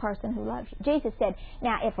of the person who loves you. Jesus said,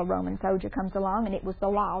 now if a Roman soldier comes along, and it was the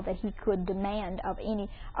law that he could demand of any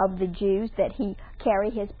of the Jews that he carry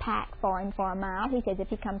his pack for him for a mile. He says if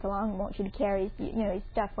he comes along and wants you to carry his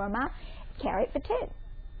stuff for a mile, carry it for 2.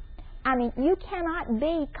 I mean, you cannot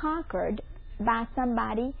be conquered by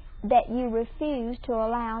somebody that you refuse to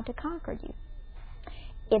allow to conquer you.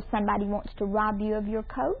 If somebody wants to rob you of your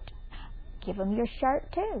coat, give them your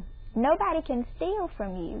shirt too. Nobody can steal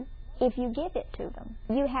from you if you give it to them.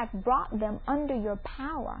 You have brought them under your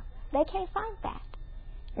power. They can't fight that.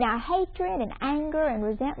 Now, hatred and anger and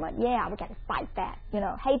resentment, yeah, we got to fight that.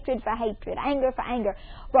 Hatred for hatred, anger for anger.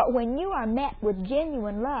 But when you are met with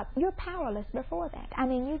genuine love, you're powerless before that. I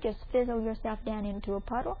mean, you just fizzle yourself down into a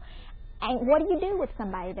puddle. And what do you do with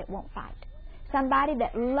somebody that won't fight? Somebody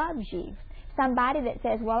that loves you. Somebody that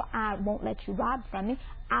says, well, I won't let you rob from me.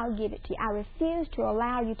 I'll give it to you. I refuse to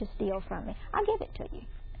allow you to steal from me. I'll give it to you.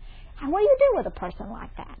 And what do you do with a person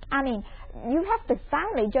like that? I mean, you have to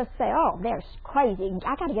finally just say, oh, they're crazy.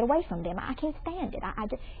 I got to get away from them. I can't stand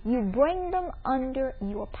it. You bring them under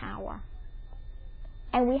your power.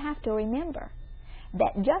 And we have to remember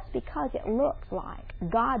that just because it looks like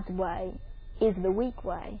God's way is the weak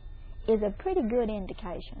way is a pretty good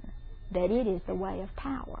indication that it is the way of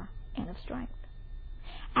power and of strength.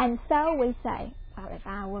 And so we say, well, if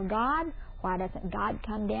I were God, why doesn't God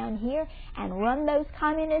come down here and run those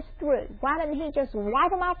communists through? Why doesn't He just wipe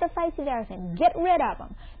them off the face of the earth and get rid of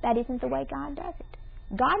them? That isn't the way God does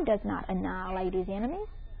it. God does not annihilate His enemies,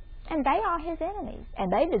 and they are His enemies,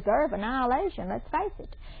 and they deserve annihilation, let's face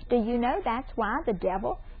it. Do you know that's why the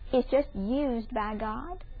devil is just used by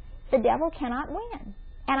God? The devil cannot win.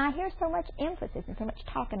 And I hear so much emphasis and so much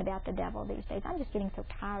talking about the devil these days. I'm just getting so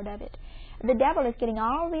tired of it. The devil is getting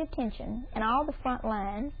all the attention and all the front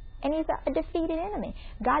lines, and he's a defeated enemy.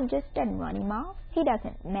 God just doesn't run him off. He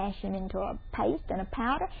doesn't mash him into a paste and a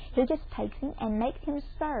powder. He just takes him and makes him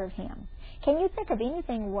serve him. Can you think of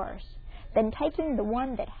anything worse than taking the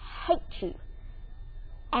one that hates you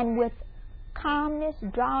and with calmness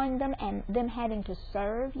drawing them and them having to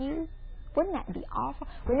serve you? Wouldn't that be awful?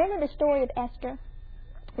 Remember the story of Esther?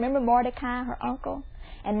 Remember Mordecai, her uncle?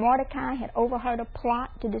 And Mordecai had overheard a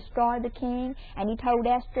plot to destroy the king, and he told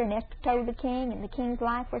Esther, and Esther told the king, and the king's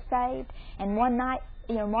life was saved. And one night,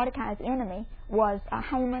 Mordecai's enemy was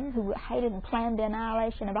Haman, who hated and planned the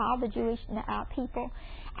annihilation of all the Jewish people.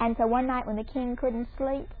 And so one night when the king couldn't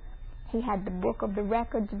sleep, he had the book of the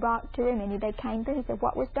records brought to him, and they came through. He said,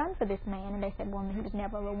 what was done for this man? And they said, well, he was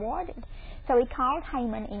never rewarded. So he called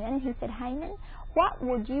Haman in, and he said, Haman, what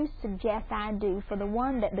would you suggest I do for the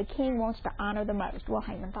one that the king wants to honor the most? Well,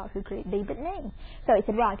 Haman thought, who could it be but me? So he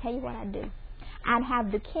said, well, I'll tell you what I'd do. I'd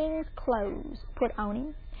have the king's clothes put on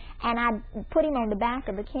him, and I'd put him on the back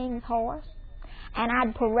of the king's horse, and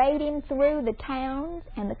I'd parade him through the towns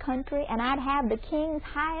and the country, and I'd have the king's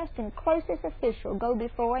highest and closest official go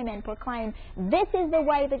before him and proclaim, this is the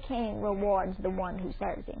way the king rewards the one who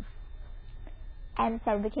serves him. And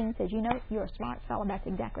so the king says, you're a smart fellow. That's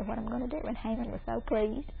exactly what I'm going to do. And Haman was so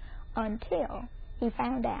pleased until he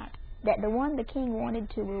found out that the one the king wanted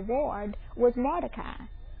to reward was Mordecai,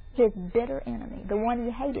 his bitter enemy, the one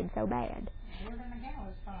he hated so bad.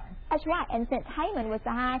 That's right. And since Haman was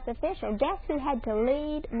the highest official, guess who had to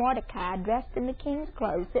lead Mordecai, dressed in the king's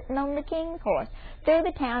clothes, sitting on the king's horse, through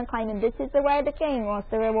the town, claiming this is the way the king wants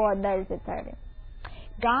to reward those that serve him?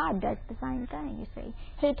 God does the same thing, you see.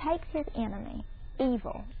 He takes his enemy,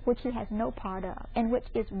 evil, which he has no part of, and which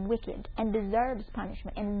is wicked and deserves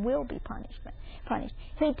punishment and will be punished.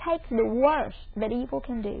 He takes the worst that evil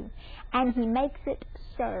can do, and he makes it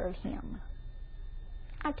serve him.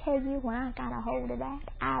 I tell you, when I got a hold of that,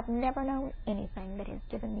 I've never known anything that has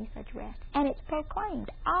given me such rest. And it's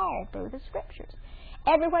proclaimed all through the Scriptures.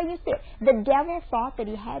 Everywhere you see it. The devil thought that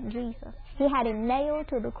he had Jesus. He had him nailed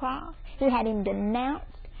to the cross. He had him denounced.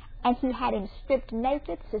 And he had him stripped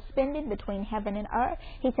naked, suspended between heaven and earth.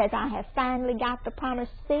 He says, I have finally got the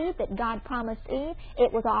promised seed that God promised Eve.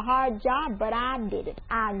 It was a hard job, but I did it.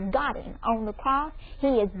 I got him on the cross. He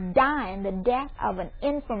is dying the death of an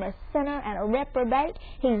infamous sinner and a reprobate.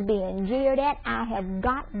 He's being jeered at. I have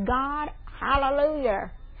got God.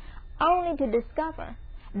 Hallelujah. Only to discover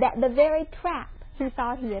that the very trap he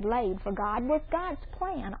thought he had laid for God was God's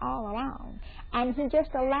plan all along. And he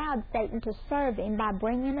just allowed Satan to serve him by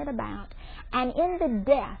bringing it about. And in the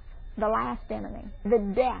death, the last enemy,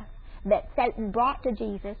 the death that Satan brought to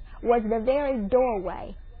Jesus was the very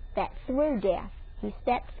doorway that through death he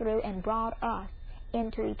stepped through and brought us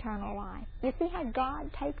into eternal life. You see how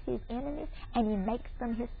God takes his enemies and he makes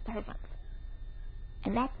them his servants.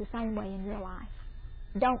 And that's the same way in your life.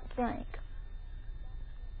 Don't think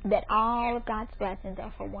that all of God's blessings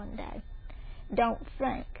are for one day. Don't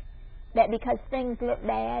think that because things look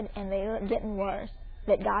bad and they look getting worse,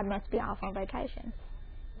 that God must be off on vacation.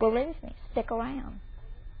 Believe me, stick around.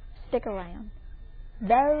 Stick around.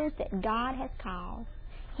 Those that God has called,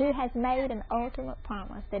 he has made an ultimate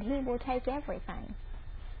promise that he will take everything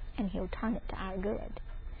and he'll turn it to our good.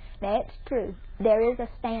 Now, it's true. There is a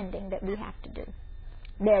standing that we have to do.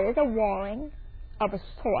 There is a warring of a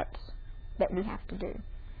sort that we have to do.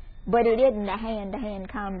 But it isn't a hand-to-hand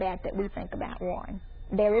combat that we think about warring.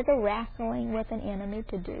 There is a wrestling with an enemy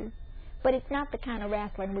to do, but it's not the kind of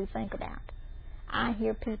wrestling we think about. I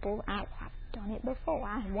hear people, I've done it before.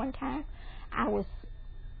 One time I was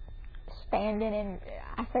standing and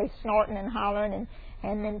I say snorting and hollering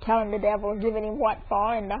and then telling the devil, giving him what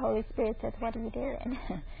for, and the Holy Spirit says, "What are you doing?"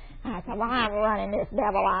 I said, "Well, I'm running this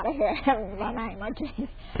devil out of here in the name of Jesus."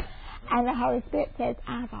 And the Holy Spirit says,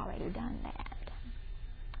 "I've already done that."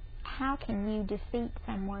 How can you defeat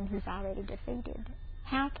someone who's already defeated?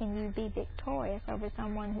 How can you be victorious over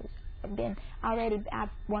someone who's been already, I've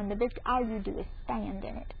won the victory? All you do is stand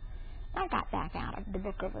in it. I got back out of the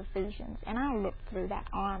book of Ephesians, and I looked through that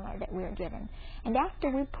armor that we're given. And after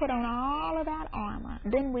we put on all of that armor,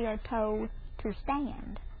 then we are told to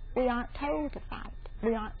stand. We aren't told to fight.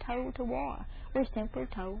 We aren't told to war. We're simply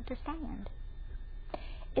told to stand.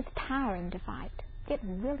 It's tiring to fight. It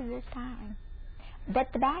really is tiring.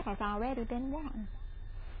 But the battle's already been won.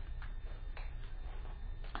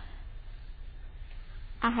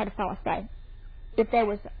 I had a fellow say,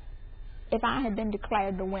 if I had been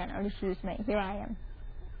declared the winner, excuse me, here I am.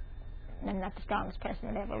 I'm not the strongest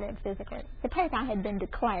person that ever lived physically. Suppose I had been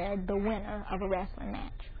declared the winner of a wrestling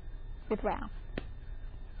match with Ralph.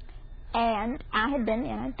 And I had been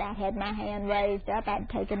in it. I had my hand raised up. I'd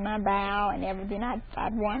taken my bow and everything.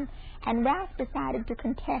 I'd won. And Ralph decided to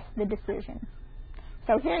contest the decision.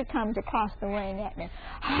 So here he comes across the ring at me.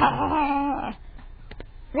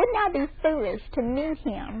 Wouldn't I be foolish to meet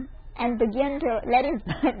him and begin to let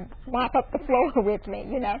him mop up the floor with me,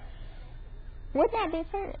 you know? Wouldn't I be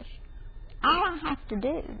foolish? All I have to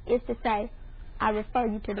do is to say, I refer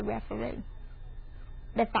you to the referee.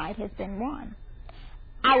 The fight has been won.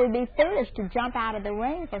 I would be foolish to jump out of the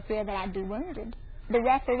ring for fear that I'd be wounded. The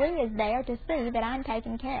referee is there to see that I'm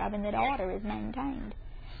taken care of and that order is maintained.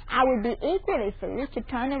 I would be equally foolish to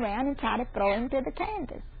turn around and try to throw him to the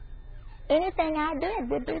canvas. Anything I did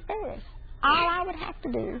would be foolish. All I would have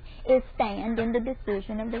to do is stand in the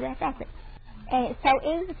decision of the referee. And it's so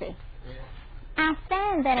easy. I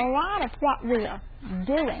find that a lot of what we are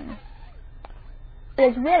doing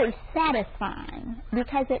is really satisfying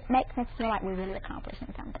because it makes us feel like we're really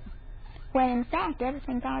accomplishing something. When in fact,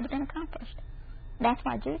 everything's already been accomplished. That's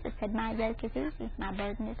why Jesus said, "My yoke is easy, my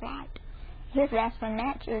burden is light." His wrestling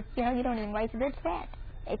match is, you don't even waste a good sweat.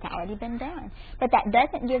 It's already been done. But that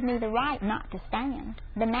doesn't give me the right not to stand.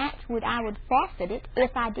 The match I would forfeit it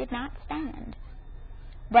if I did not stand.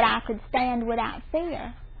 But I could stand without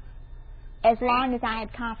fear as long as I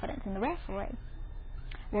had confidence in the referee.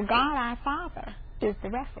 Well, God our Father is the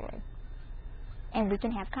referee. And we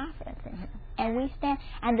can have confidence in him. And we stand,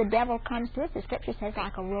 and the devil comes to us, the scripture says,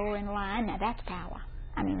 like a roaring lion. Now that's power.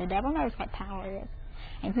 I mean, the devil knows what power is.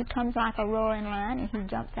 And he comes like a roaring lion, and he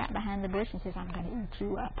jumps out behind the bush and says, "I'm going to eat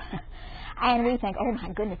you up." And we think, "Oh, my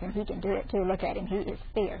goodness," and he can do it too. Look at him. He is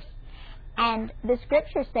fierce. And the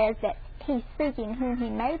scripture says that he's seeking whom he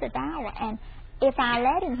may devour. And if I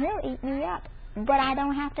let him, he'll eat me up. But I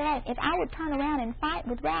don't have to let him. If I would turn around and fight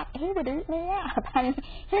with Ralph, he would eat me up. I mean,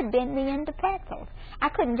 he'd bend me into pretzels. I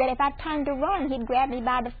couldn't get, if I turned to run, he'd grab me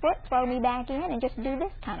by the foot, throw me back in, and just do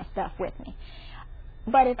this kind of stuff with me.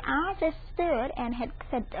 But if I just stood and had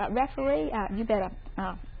said, "Referee, you better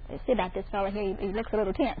see about this fellow here. He looks a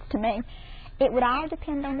little tense to me," it would all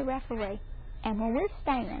depend on the referee. And when we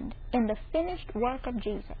stand in the finished work of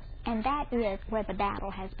Jesus, and that is where the battle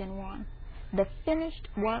has been won, the finished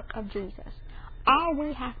work of Jesus, all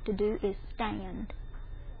we have to do is stand.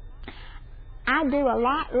 I do a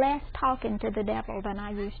lot less talking to the devil than I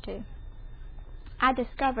used to. I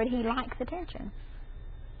discovered he likes attention.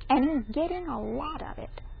 And he's getting a lot of it.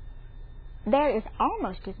 There is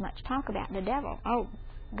almost as much talk about the devil. Oh,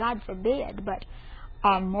 God forbid, but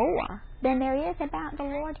or more than there is about the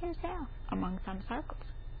Lord himself among some circles.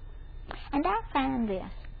 And I find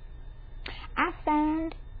this. I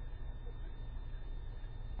find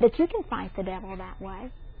that you can fight the devil that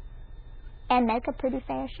way and make a pretty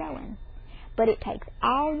fair showing. But it takes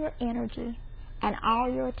all your energy and all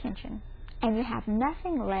your attention, and you have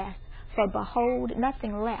nothing left for beholding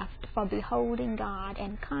God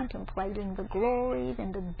and contemplating the glories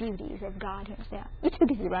and the beauties of God himself. You're too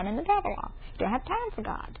busy running the devil off. You don't have time for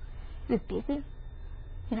God. You're busy,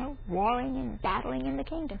 warring and battling in the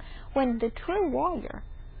kingdom. When the true warrior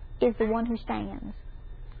is the one who stands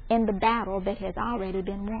in the battle that has already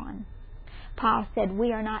been won. Paul said,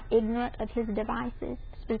 we are not ignorant of his devices,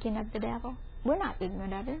 speaking of the devil. We're not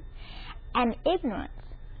ignorant of him. And ignorance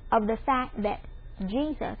of the fact that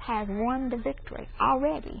Jesus has won the victory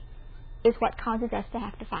already is what causes us to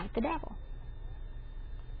have to fight the devil.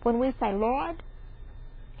 When we say, Lord,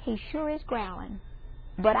 he sure is growling,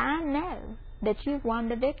 but I know that you've won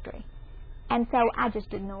the victory. And so I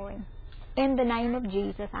just ignore him. In the name of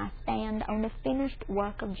Jesus, I stand on the finished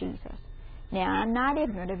work of Jesus. Now, I'm not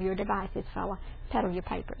ignorant of your devices, fella. Peddle your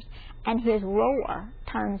papers. And his roar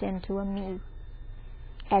turns into a mew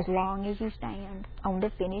as long as you stand on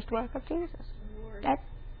the finished work of Jesus.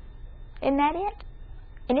 Isn't that it?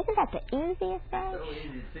 And isn't that the easiest thing? So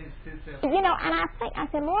easy. It seems too simple. And I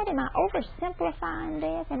said, Lord, am I oversimplifying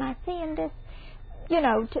this? Am I seeing this,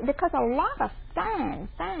 because a lot of fine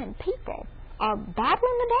people are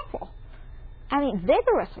battling the devil. I mean,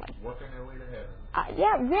 vigorously. Working their way to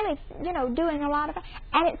heaven. Really, doing a lot of it.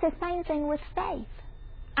 And it's the same thing with faith.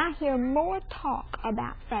 I hear more talk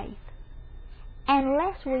about faith and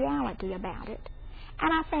less reality about it.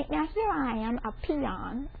 And I think, now here I am, a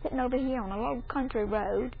peon, sitting over here on a little country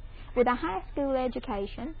road with a high school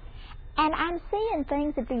education, and I'm seeing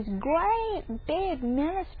things that these great big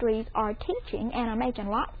ministries are teaching and are making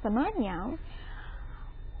lots of money on.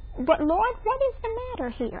 But Lord, what is the matter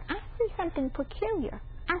here? I see something peculiar.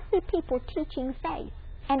 I see people teaching faith,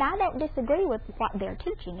 and I don't disagree with what they're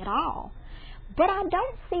teaching at all. But I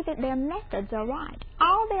don't see that their methods are right.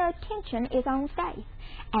 All their attention is on faith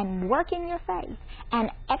and working your faith and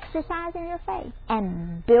exercising your faith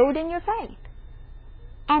and building your faith.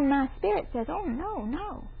 And my spirit says, oh,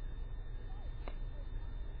 no.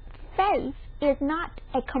 Faith is not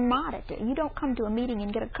a commodity. You don't come to a meeting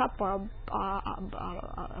and get a cup or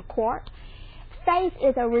a quart. Faith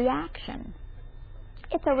is a reaction.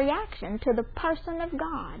 It's a reaction to the person of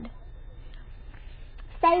God.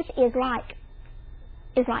 Faith is like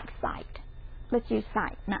sight. Let's use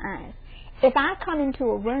sight, my eyes. If I come into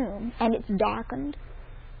a room and it's darkened,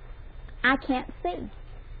 I can't see.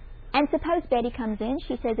 And suppose Betty comes in,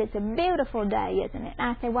 she says, it's a beautiful day, isn't it?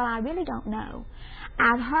 And I say, well, I really don't know.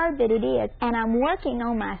 I've heard that it is, and I'm working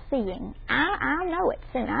on my seeing. I'll know it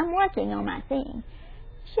soon. I'm working on my seeing.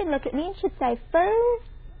 She'd look at me and she'd say, fool,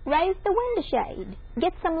 raise the window shade.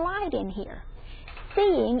 Get some light in here.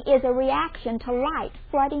 Seeing is a reaction to light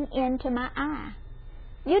flooding into my eye.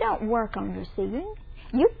 You don't work on your seeing.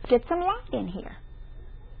 You get some light in here.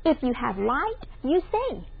 If you have light, you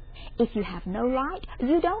see. If you have no light,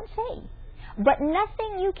 you don't see. But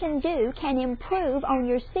nothing you can do can improve on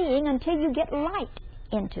your seeing until you get light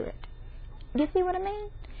into it. Do you see what I mean?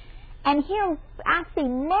 And here I see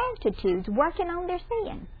multitudes working on their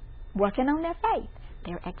seeing, working on their faith.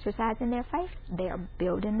 They're exercising their faith. They're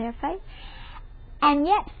building their faith. And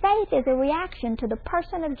yet faith is a reaction to the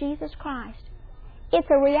person of Jesus Christ. It's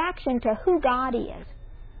a reaction to who God is.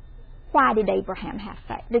 Why did Abraham have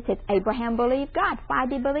faith? Because Abraham believed God. Why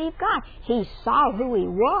did he believe God? He saw who he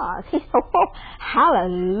was. He said, oh,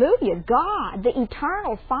 hallelujah, God, the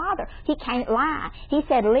eternal Father. He can't lie. He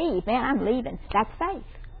said, leave. Man, I'm leaving. That's faith.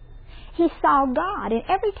 He saw God, and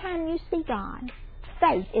every time you see God,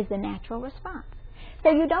 faith is the natural response.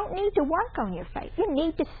 So you don't need to work on your faith. You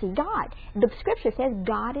need to see God. The Scripture says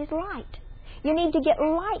God is light. You need to get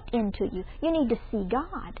light into you. You need to see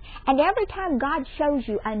God. And every time God shows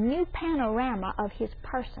you a new panorama of His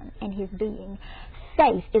person and His being,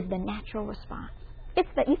 faith is the natural response. It's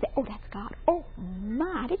that you say, oh, that's God. Oh,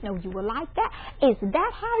 my, I didn't know you were like that. Is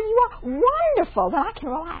that how you are? Wonderful. Then I can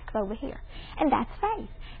relax over here. And that's faith.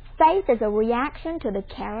 Faith is a reaction to the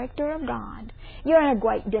character of God. You're in a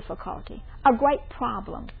great difficulty, a great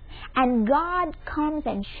problem. And God comes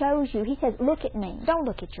and shows you. He says, look at me. Don't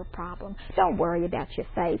look at your problem. Don't worry about your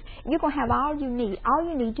faith. You're going to have all you need. All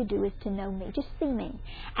you need to do is to know me. Just see me.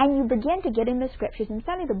 And you begin to get in the Scriptures. And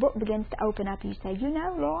suddenly the book begins to open up. And you say, you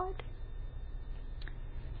know, Lord,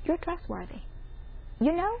 you're trustworthy.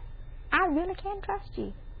 You know, I really can trust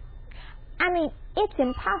you. I mean, it's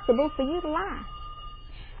impossible for you to lie.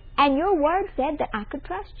 And your word said that I could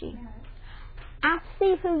trust you. I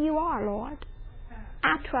see who you are, Lord.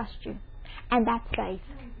 I trust you. And that's faith.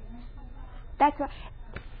 That's right.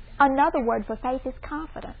 Another word for faith is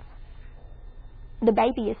confidence. The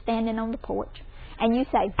baby is standing on the porch, and you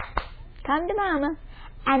say, come to Mama,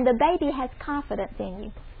 and the baby has confidence in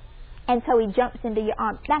you. And so he jumps into your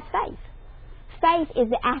arms. That's faith. Faith is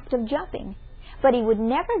the act of jumping. But he would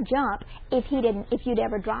never jump if you'd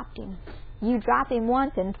ever dropped him. You drop him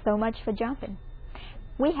once, and so much for jumping.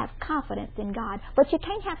 We have confidence in God, but you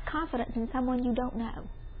can't have confidence in someone you don't know.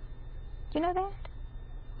 Do you know that?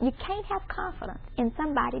 You can't have confidence in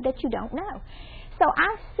somebody that you don't know. So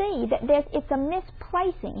I see that it's a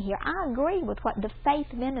misplacing here. I agree with what the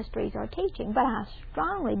faith ministries are teaching, but I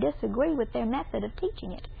strongly disagree with their method of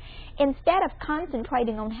teaching it. Instead of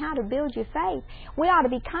concentrating on how to build your faith, we ought to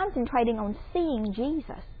be concentrating on seeing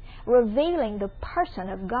Jesus, revealing the person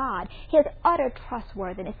of God, His utter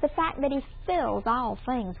trustworthiness, the fact that He fills all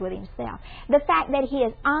things with Himself, the fact that He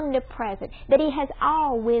is omnipresent, that He has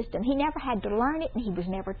all wisdom. He never had to learn it, and He was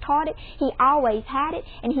never taught it. He always had it,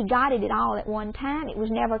 and He got it all at one time. It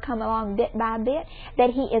was never come along bit by bit.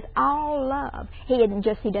 That He is all love. He doesn't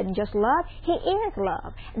just love, He is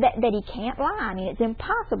love. That He can't lie. I mean, it's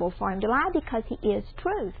impossible for Him to lie because He is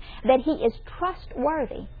truth. That He is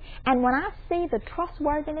trustworthy. And when I see the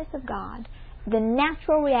trustworthiness of God, the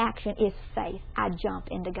natural reaction is faith. I jump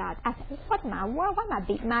into God. I say, what in my world? Why am I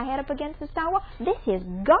beating my head up against the stone wall? This is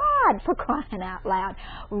God, for crying out loud.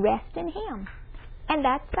 Rest in Him. And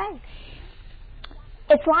that's faith.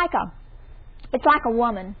 It's like a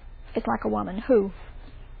woman who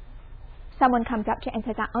someone comes up to her and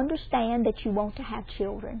says, I understand that you want to have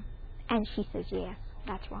children. And she says, yes,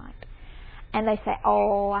 that's right. And they say,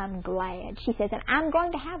 oh, I'm glad. She says, and I'm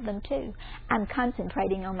going to have them too. I'm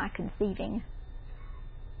concentrating on my conceiving.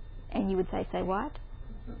 And you would say what?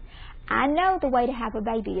 I know the way to have a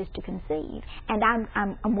baby is to conceive, and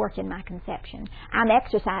I'm working my conception. I'm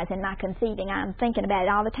exercising my conceiving. I'm thinking about it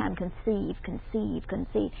all the time. Conceive.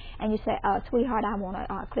 And you say, sweetheart, I want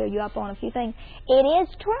to clear you up on a few things. It is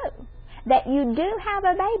true that you do have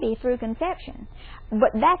a baby through conception,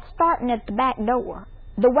 but that's starting at the back door.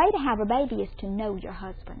 The way to have a baby is to know your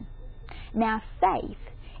husband. Now, faith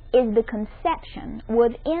is the conception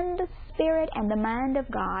within the spirit and the mind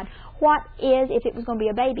of God. What is, if it was going to be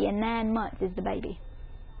a baby in 9 months, is the baby.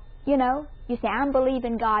 You know, you say, I'm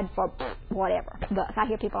believing God for whatever. But I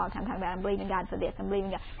hear people all the time talking about, I'm believing God for this, I'm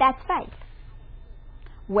believing God. That's faith.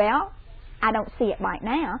 Well, I don't see it right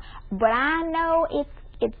now, but I know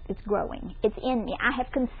it's growing. It's in me. I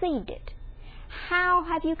have conceived it. How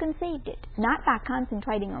have you conceived it? Not by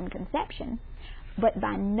concentrating on conception, but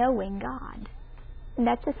by knowing God. And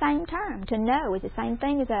that's the same term. To know is the same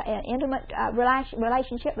thing as an intimate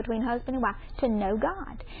relationship between husband and wife. To know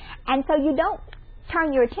God. And so you don't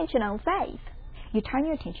turn your attention on faith. You turn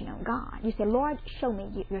your attention on God. You say, Lord, show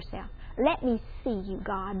me yourself. Let me see you,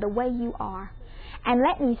 God, the way you are. And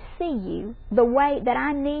let me see you the way that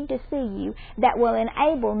I need to see you, that will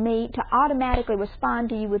enable me to automatically respond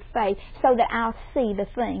to you with faith so that I'll see the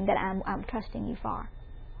thing that I'm trusting you for.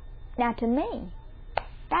 Now, to me,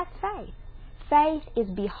 that's faith. Faith is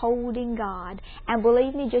beholding God. And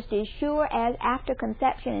believe me, just as sure as after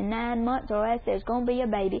conception in 9 months or less there's going to be a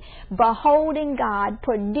baby, beholding God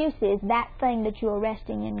produces that thing that you're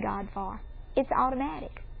resting in God for. It's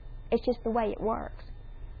automatic. It's just the way it works.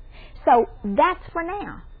 So that's for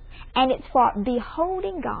now. And it's for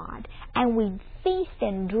beholding God. And we feast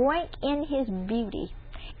and drink in His beauty,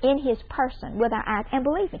 in His person, with our eyes. And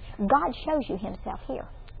believe me, God shows you Himself here,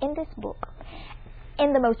 in this book,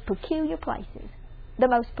 in the most peculiar places, the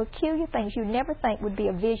most peculiar things you'd never think would be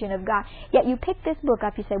a vision of God. Yet you pick this book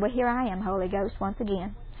up, you say, well, here I am, Holy Ghost, once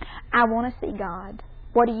again. I want to see God.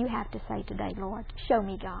 What do you have to say today, Lord? Show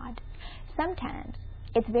me God. Sometimes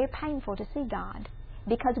it's very painful to see God,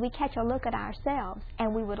 because we catch a look at ourselves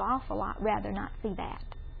and we would an awful lot rather not see that.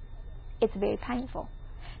 It's very painful,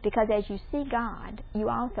 because as you see God, you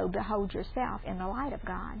also behold yourself in the light of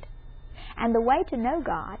God. And the way to know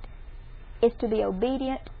God is to be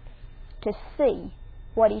obedient, to see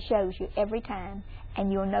what He shows you every time,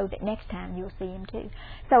 and you'll know that next time you'll see Him too.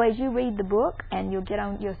 So as you read the book, and you'll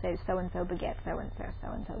say, so-and-so beget so-and-so,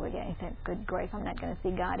 so-and-so beget. You think, good grief, I'm not going to see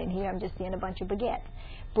God in here, I'm just seeing a bunch of begets.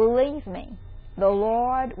 Believe me, the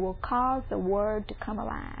Lord will cause the Word to come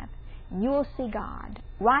alive. You'll see God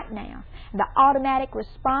right now. The automatic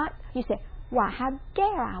response, you say, why, how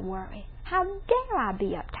dare I worry? How dare I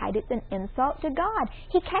be uptight? It's an insult to God.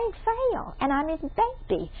 He can't fail, and I'm His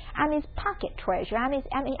baby. I'm His pocket treasure. I'm His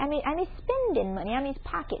spending money. I'm His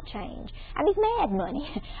pocket change. I'm His mad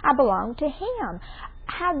money. I belong to Him.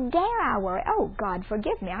 How dare I worry? Oh, God,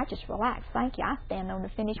 forgive me. I just relax. Thank you. I stand on the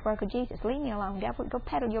finished work of Jesus. Leave me alone, devil. Go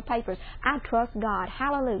peddle your papers. I trust God.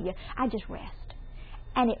 Hallelujah. I just rest.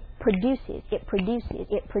 And it produces.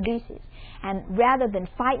 And rather than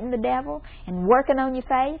fighting the devil and working on your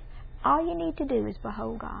faith, all you need to do is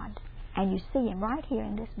behold God. And you see Him right here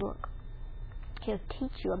in this book. He'll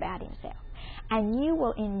teach you about Himself. And you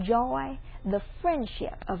will enjoy the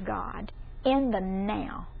friendship of God in the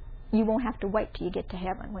now. You won't have to wait till you get to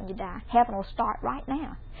heaven when you die. Heaven will start right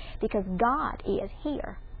now. Because God is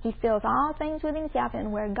here. He fills all things with Himself,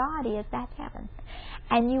 and where God is, that's heaven.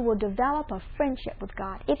 And you will develop a friendship with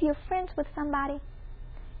God. If you're friends with somebody,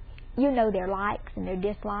 you know their likes and their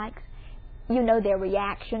dislikes. You know their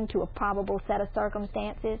reaction to a probable set of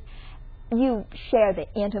circumstances. You share the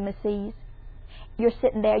intimacies. You're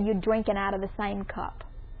sitting there, you're drinking out of the same cup.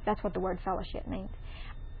 That's what the word fellowship means.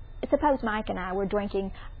 Suppose Mike and I were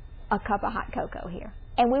drinking a cup of hot cocoa here,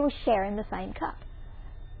 and we were sharing the same cup.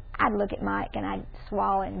 I'd look at Mike and I'd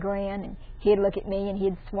swallow and grin, and he'd look at me and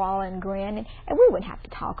he'd swallow and grin, and we wouldn't have to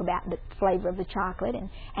talk about the flavor of the chocolate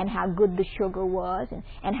and how good the sugar was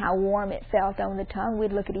and how warm it felt on the tongue.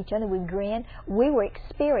 We'd look at each other, we'd grin. We were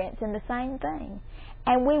experiencing the same thing.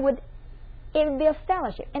 And it would be a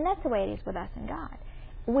fellowship. And that's the way it is with us and God.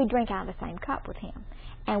 We drink out of the same cup with Him.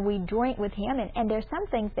 And we drink with Him, and there's some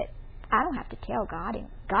things that I don't have to tell God, and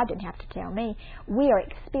God didn't have to tell me. We are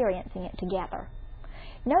experiencing it together.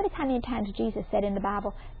 Notice how many times Jesus said in the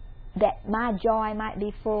Bible that my joy might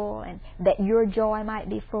be full and that your joy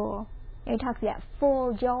might be full. And He talks about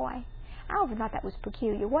full joy. I always thought that was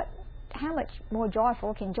peculiar. How much more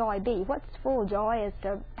joyful can joy be? What's full joy as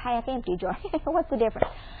to half-empty joy? What's the difference?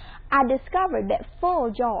 I discovered that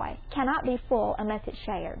full joy cannot be full unless it's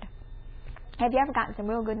shared. Have you ever gotten some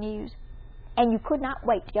real good news? And you could not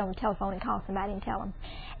wait to get on the telephone and call somebody and tell them.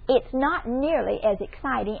 It's not nearly as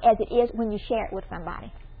exciting as it is when you share it with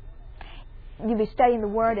somebody. You'll be studying the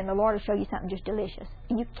Word and the Lord will show you something just delicious.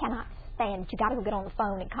 And you cannot stand it. You've got to go get on the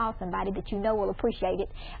phone and call somebody that you know will appreciate it,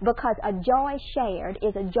 because a joy shared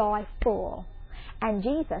is a joy full. And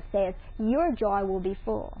Jesus says, your joy will be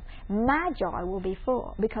full. My joy will be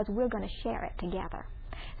full, because we're going to share it together.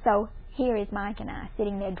 So here is Mike and I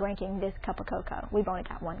sitting there drinking this cup of cocoa. We've only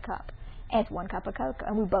got one cup. It's one cup of cocoa,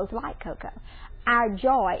 and we both like cocoa. Our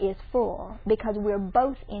joy is full because we're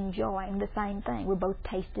both enjoying the same thing. We're both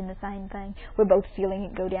tasting the same thing. We're both feeling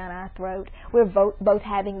it go down our throat. We're both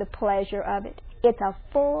having the pleasure of it. It's a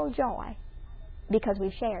full joy because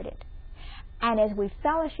we've shared it. And as we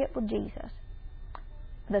fellowship with Jesus,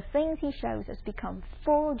 the things He shows us become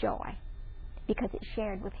full joy because it's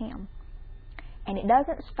shared with Him. And it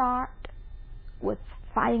doesn't start with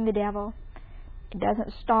fighting the devil. It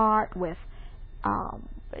doesn't start with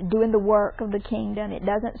doing the work of the kingdom. It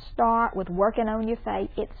doesn't start with working on your faith.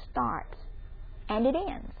 It starts and it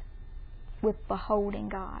ends with beholding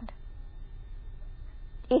God.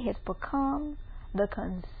 It has become the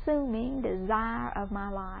consuming desire of my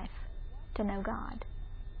life to know God.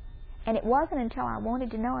 And it wasn't until I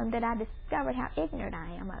wanted to know Him that I discovered how ignorant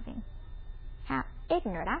I am of Him. How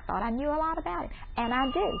ignorant. I thought I knew a lot about Him. And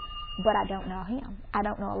I do. But I don't know Him. I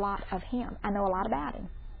don't know a lot of Him. I know a lot about Him.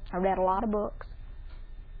 I read a lot of books.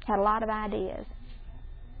 Had a lot of ideas.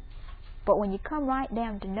 But when you come right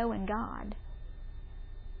down to knowing God,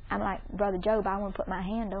 I'm like Brother Job, I want to put my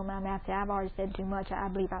hand on my mouth and say, I've already said too much. I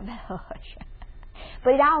believe I better hush.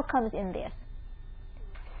 But it all comes in this.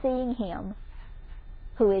 Seeing Him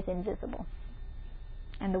who is invisible.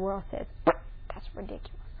 And the world says, that's ridiculous.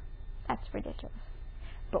 That's ridiculous.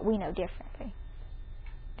 But we know differently.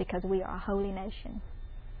 Because we are a holy nation,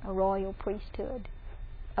 a royal priesthood,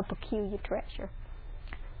 a peculiar treasure,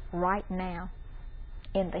 right now,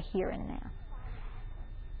 in the here and now.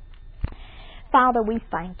 Father, we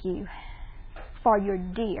thank You for Your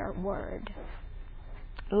dear word.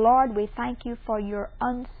 Lord, we thank You for Your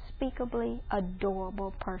unspeakably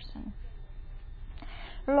adorable person.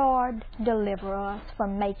 Lord, deliver us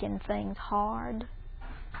from making things hard.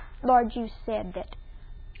 Lord, You said that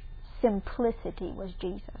simplicity was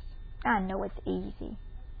Jesus. I know it's easy.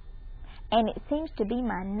 And it seems to be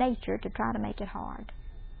my nature to try to make it hard.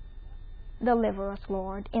 Deliver us,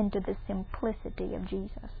 Lord, into the simplicity of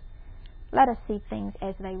Jesus. Let us see things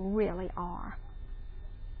as they really are.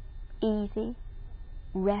 Easy,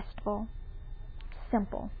 restful,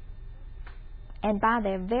 simple. And by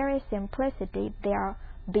their very simplicity, they are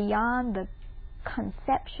beyond the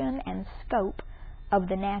conception and scope of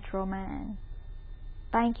the natural mind.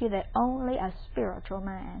 Thank you that only a spiritual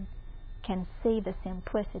mind can see the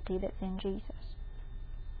simplicity that's in Jesus.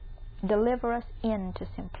 Deliver us into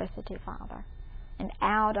simplicity, Father, and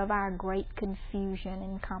out of our great confusion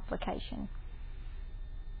and complication.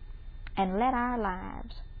 And let our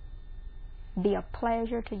lives be a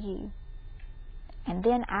pleasure to you, and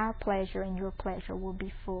then our pleasure and your pleasure will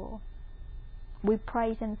be full. We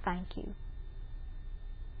praise and thank you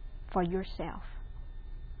for yourself.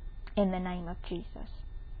 In the name of Jesus.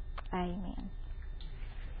 Amen.